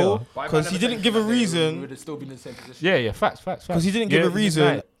 days Mobile later. But if I because never he didn't sent give you a that day, we reason. would have still been in the same position. Yeah, facts. 'Cause he didn't give a reason.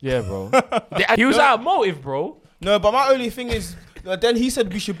 Right. Yeah, bro. He was out of motive, bro. No, but my only thing is, then he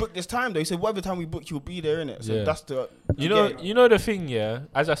said we should book this time though. He said whatever time we book, you'll be there, innit? So Yeah. that's the. You know the thing, yeah.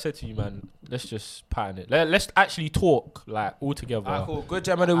 As I said to you, man, let's just pattern it. Let's actually talk like all together. Alright, cool. Good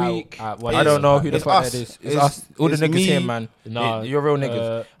gem of the week. What I is don't it? know who the It's fuck us. that is. It's It's- us. All the it's niggas me. here, man. Nah, You're real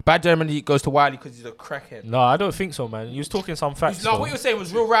niggas. Bad Germany goes to Wiley because he's a crackhead. No, I don't think so, man. You was talking some facts. No, though. what you were saying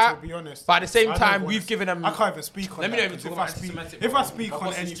was real rap. To be honest, But at the same I don't time, wanna we've given them. I can't even speak on Let me that, not even 'cause talk if about I speak, semantic, if bro. I speak My on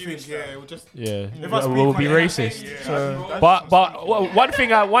boss is anything, Jewish, yeah, fam. it will just. Yeah, If I speak we'll on be anything, racist. yeah, So- I But just-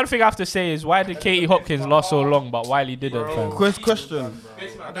 one thing I have to say is why did Katie Hopkins last so long, but Wiley didn't? Fam? Question.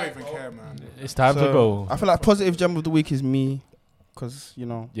 I don't even care, man. It's time to So, go. I feel like positive gem of the week is me, because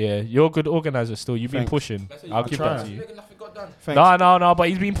Yeah, you're a good organizer still. You've been Thanks. pushing. I'll give try. that to you. Nothing got done. Thanks. No, but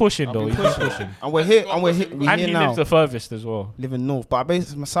he's been pushing I've though. been He's been pushing. And we're here. We're And here he now. lives the furthest as well. Living north, but I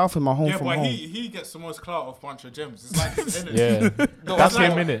base myself in my home Yeah, from but home. he gets the most clout of bunch of gems. It's like his energy. Yeah, No, that's it's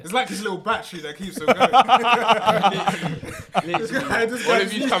like, him, innit? It's like his little battery that keeps him going. This All guy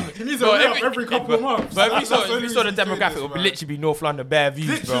of you come. he needs a No, re-up every couple of months. But if you That's saw the the reason he's doing demographic, this, it would man. literally be North London bare views,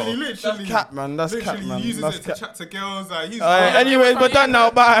 Literally, bro. literally. Cap, man. That's cap, Literally man. uses That's it to cap. chat to girls. He's Anyways, we're done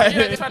now. Bye.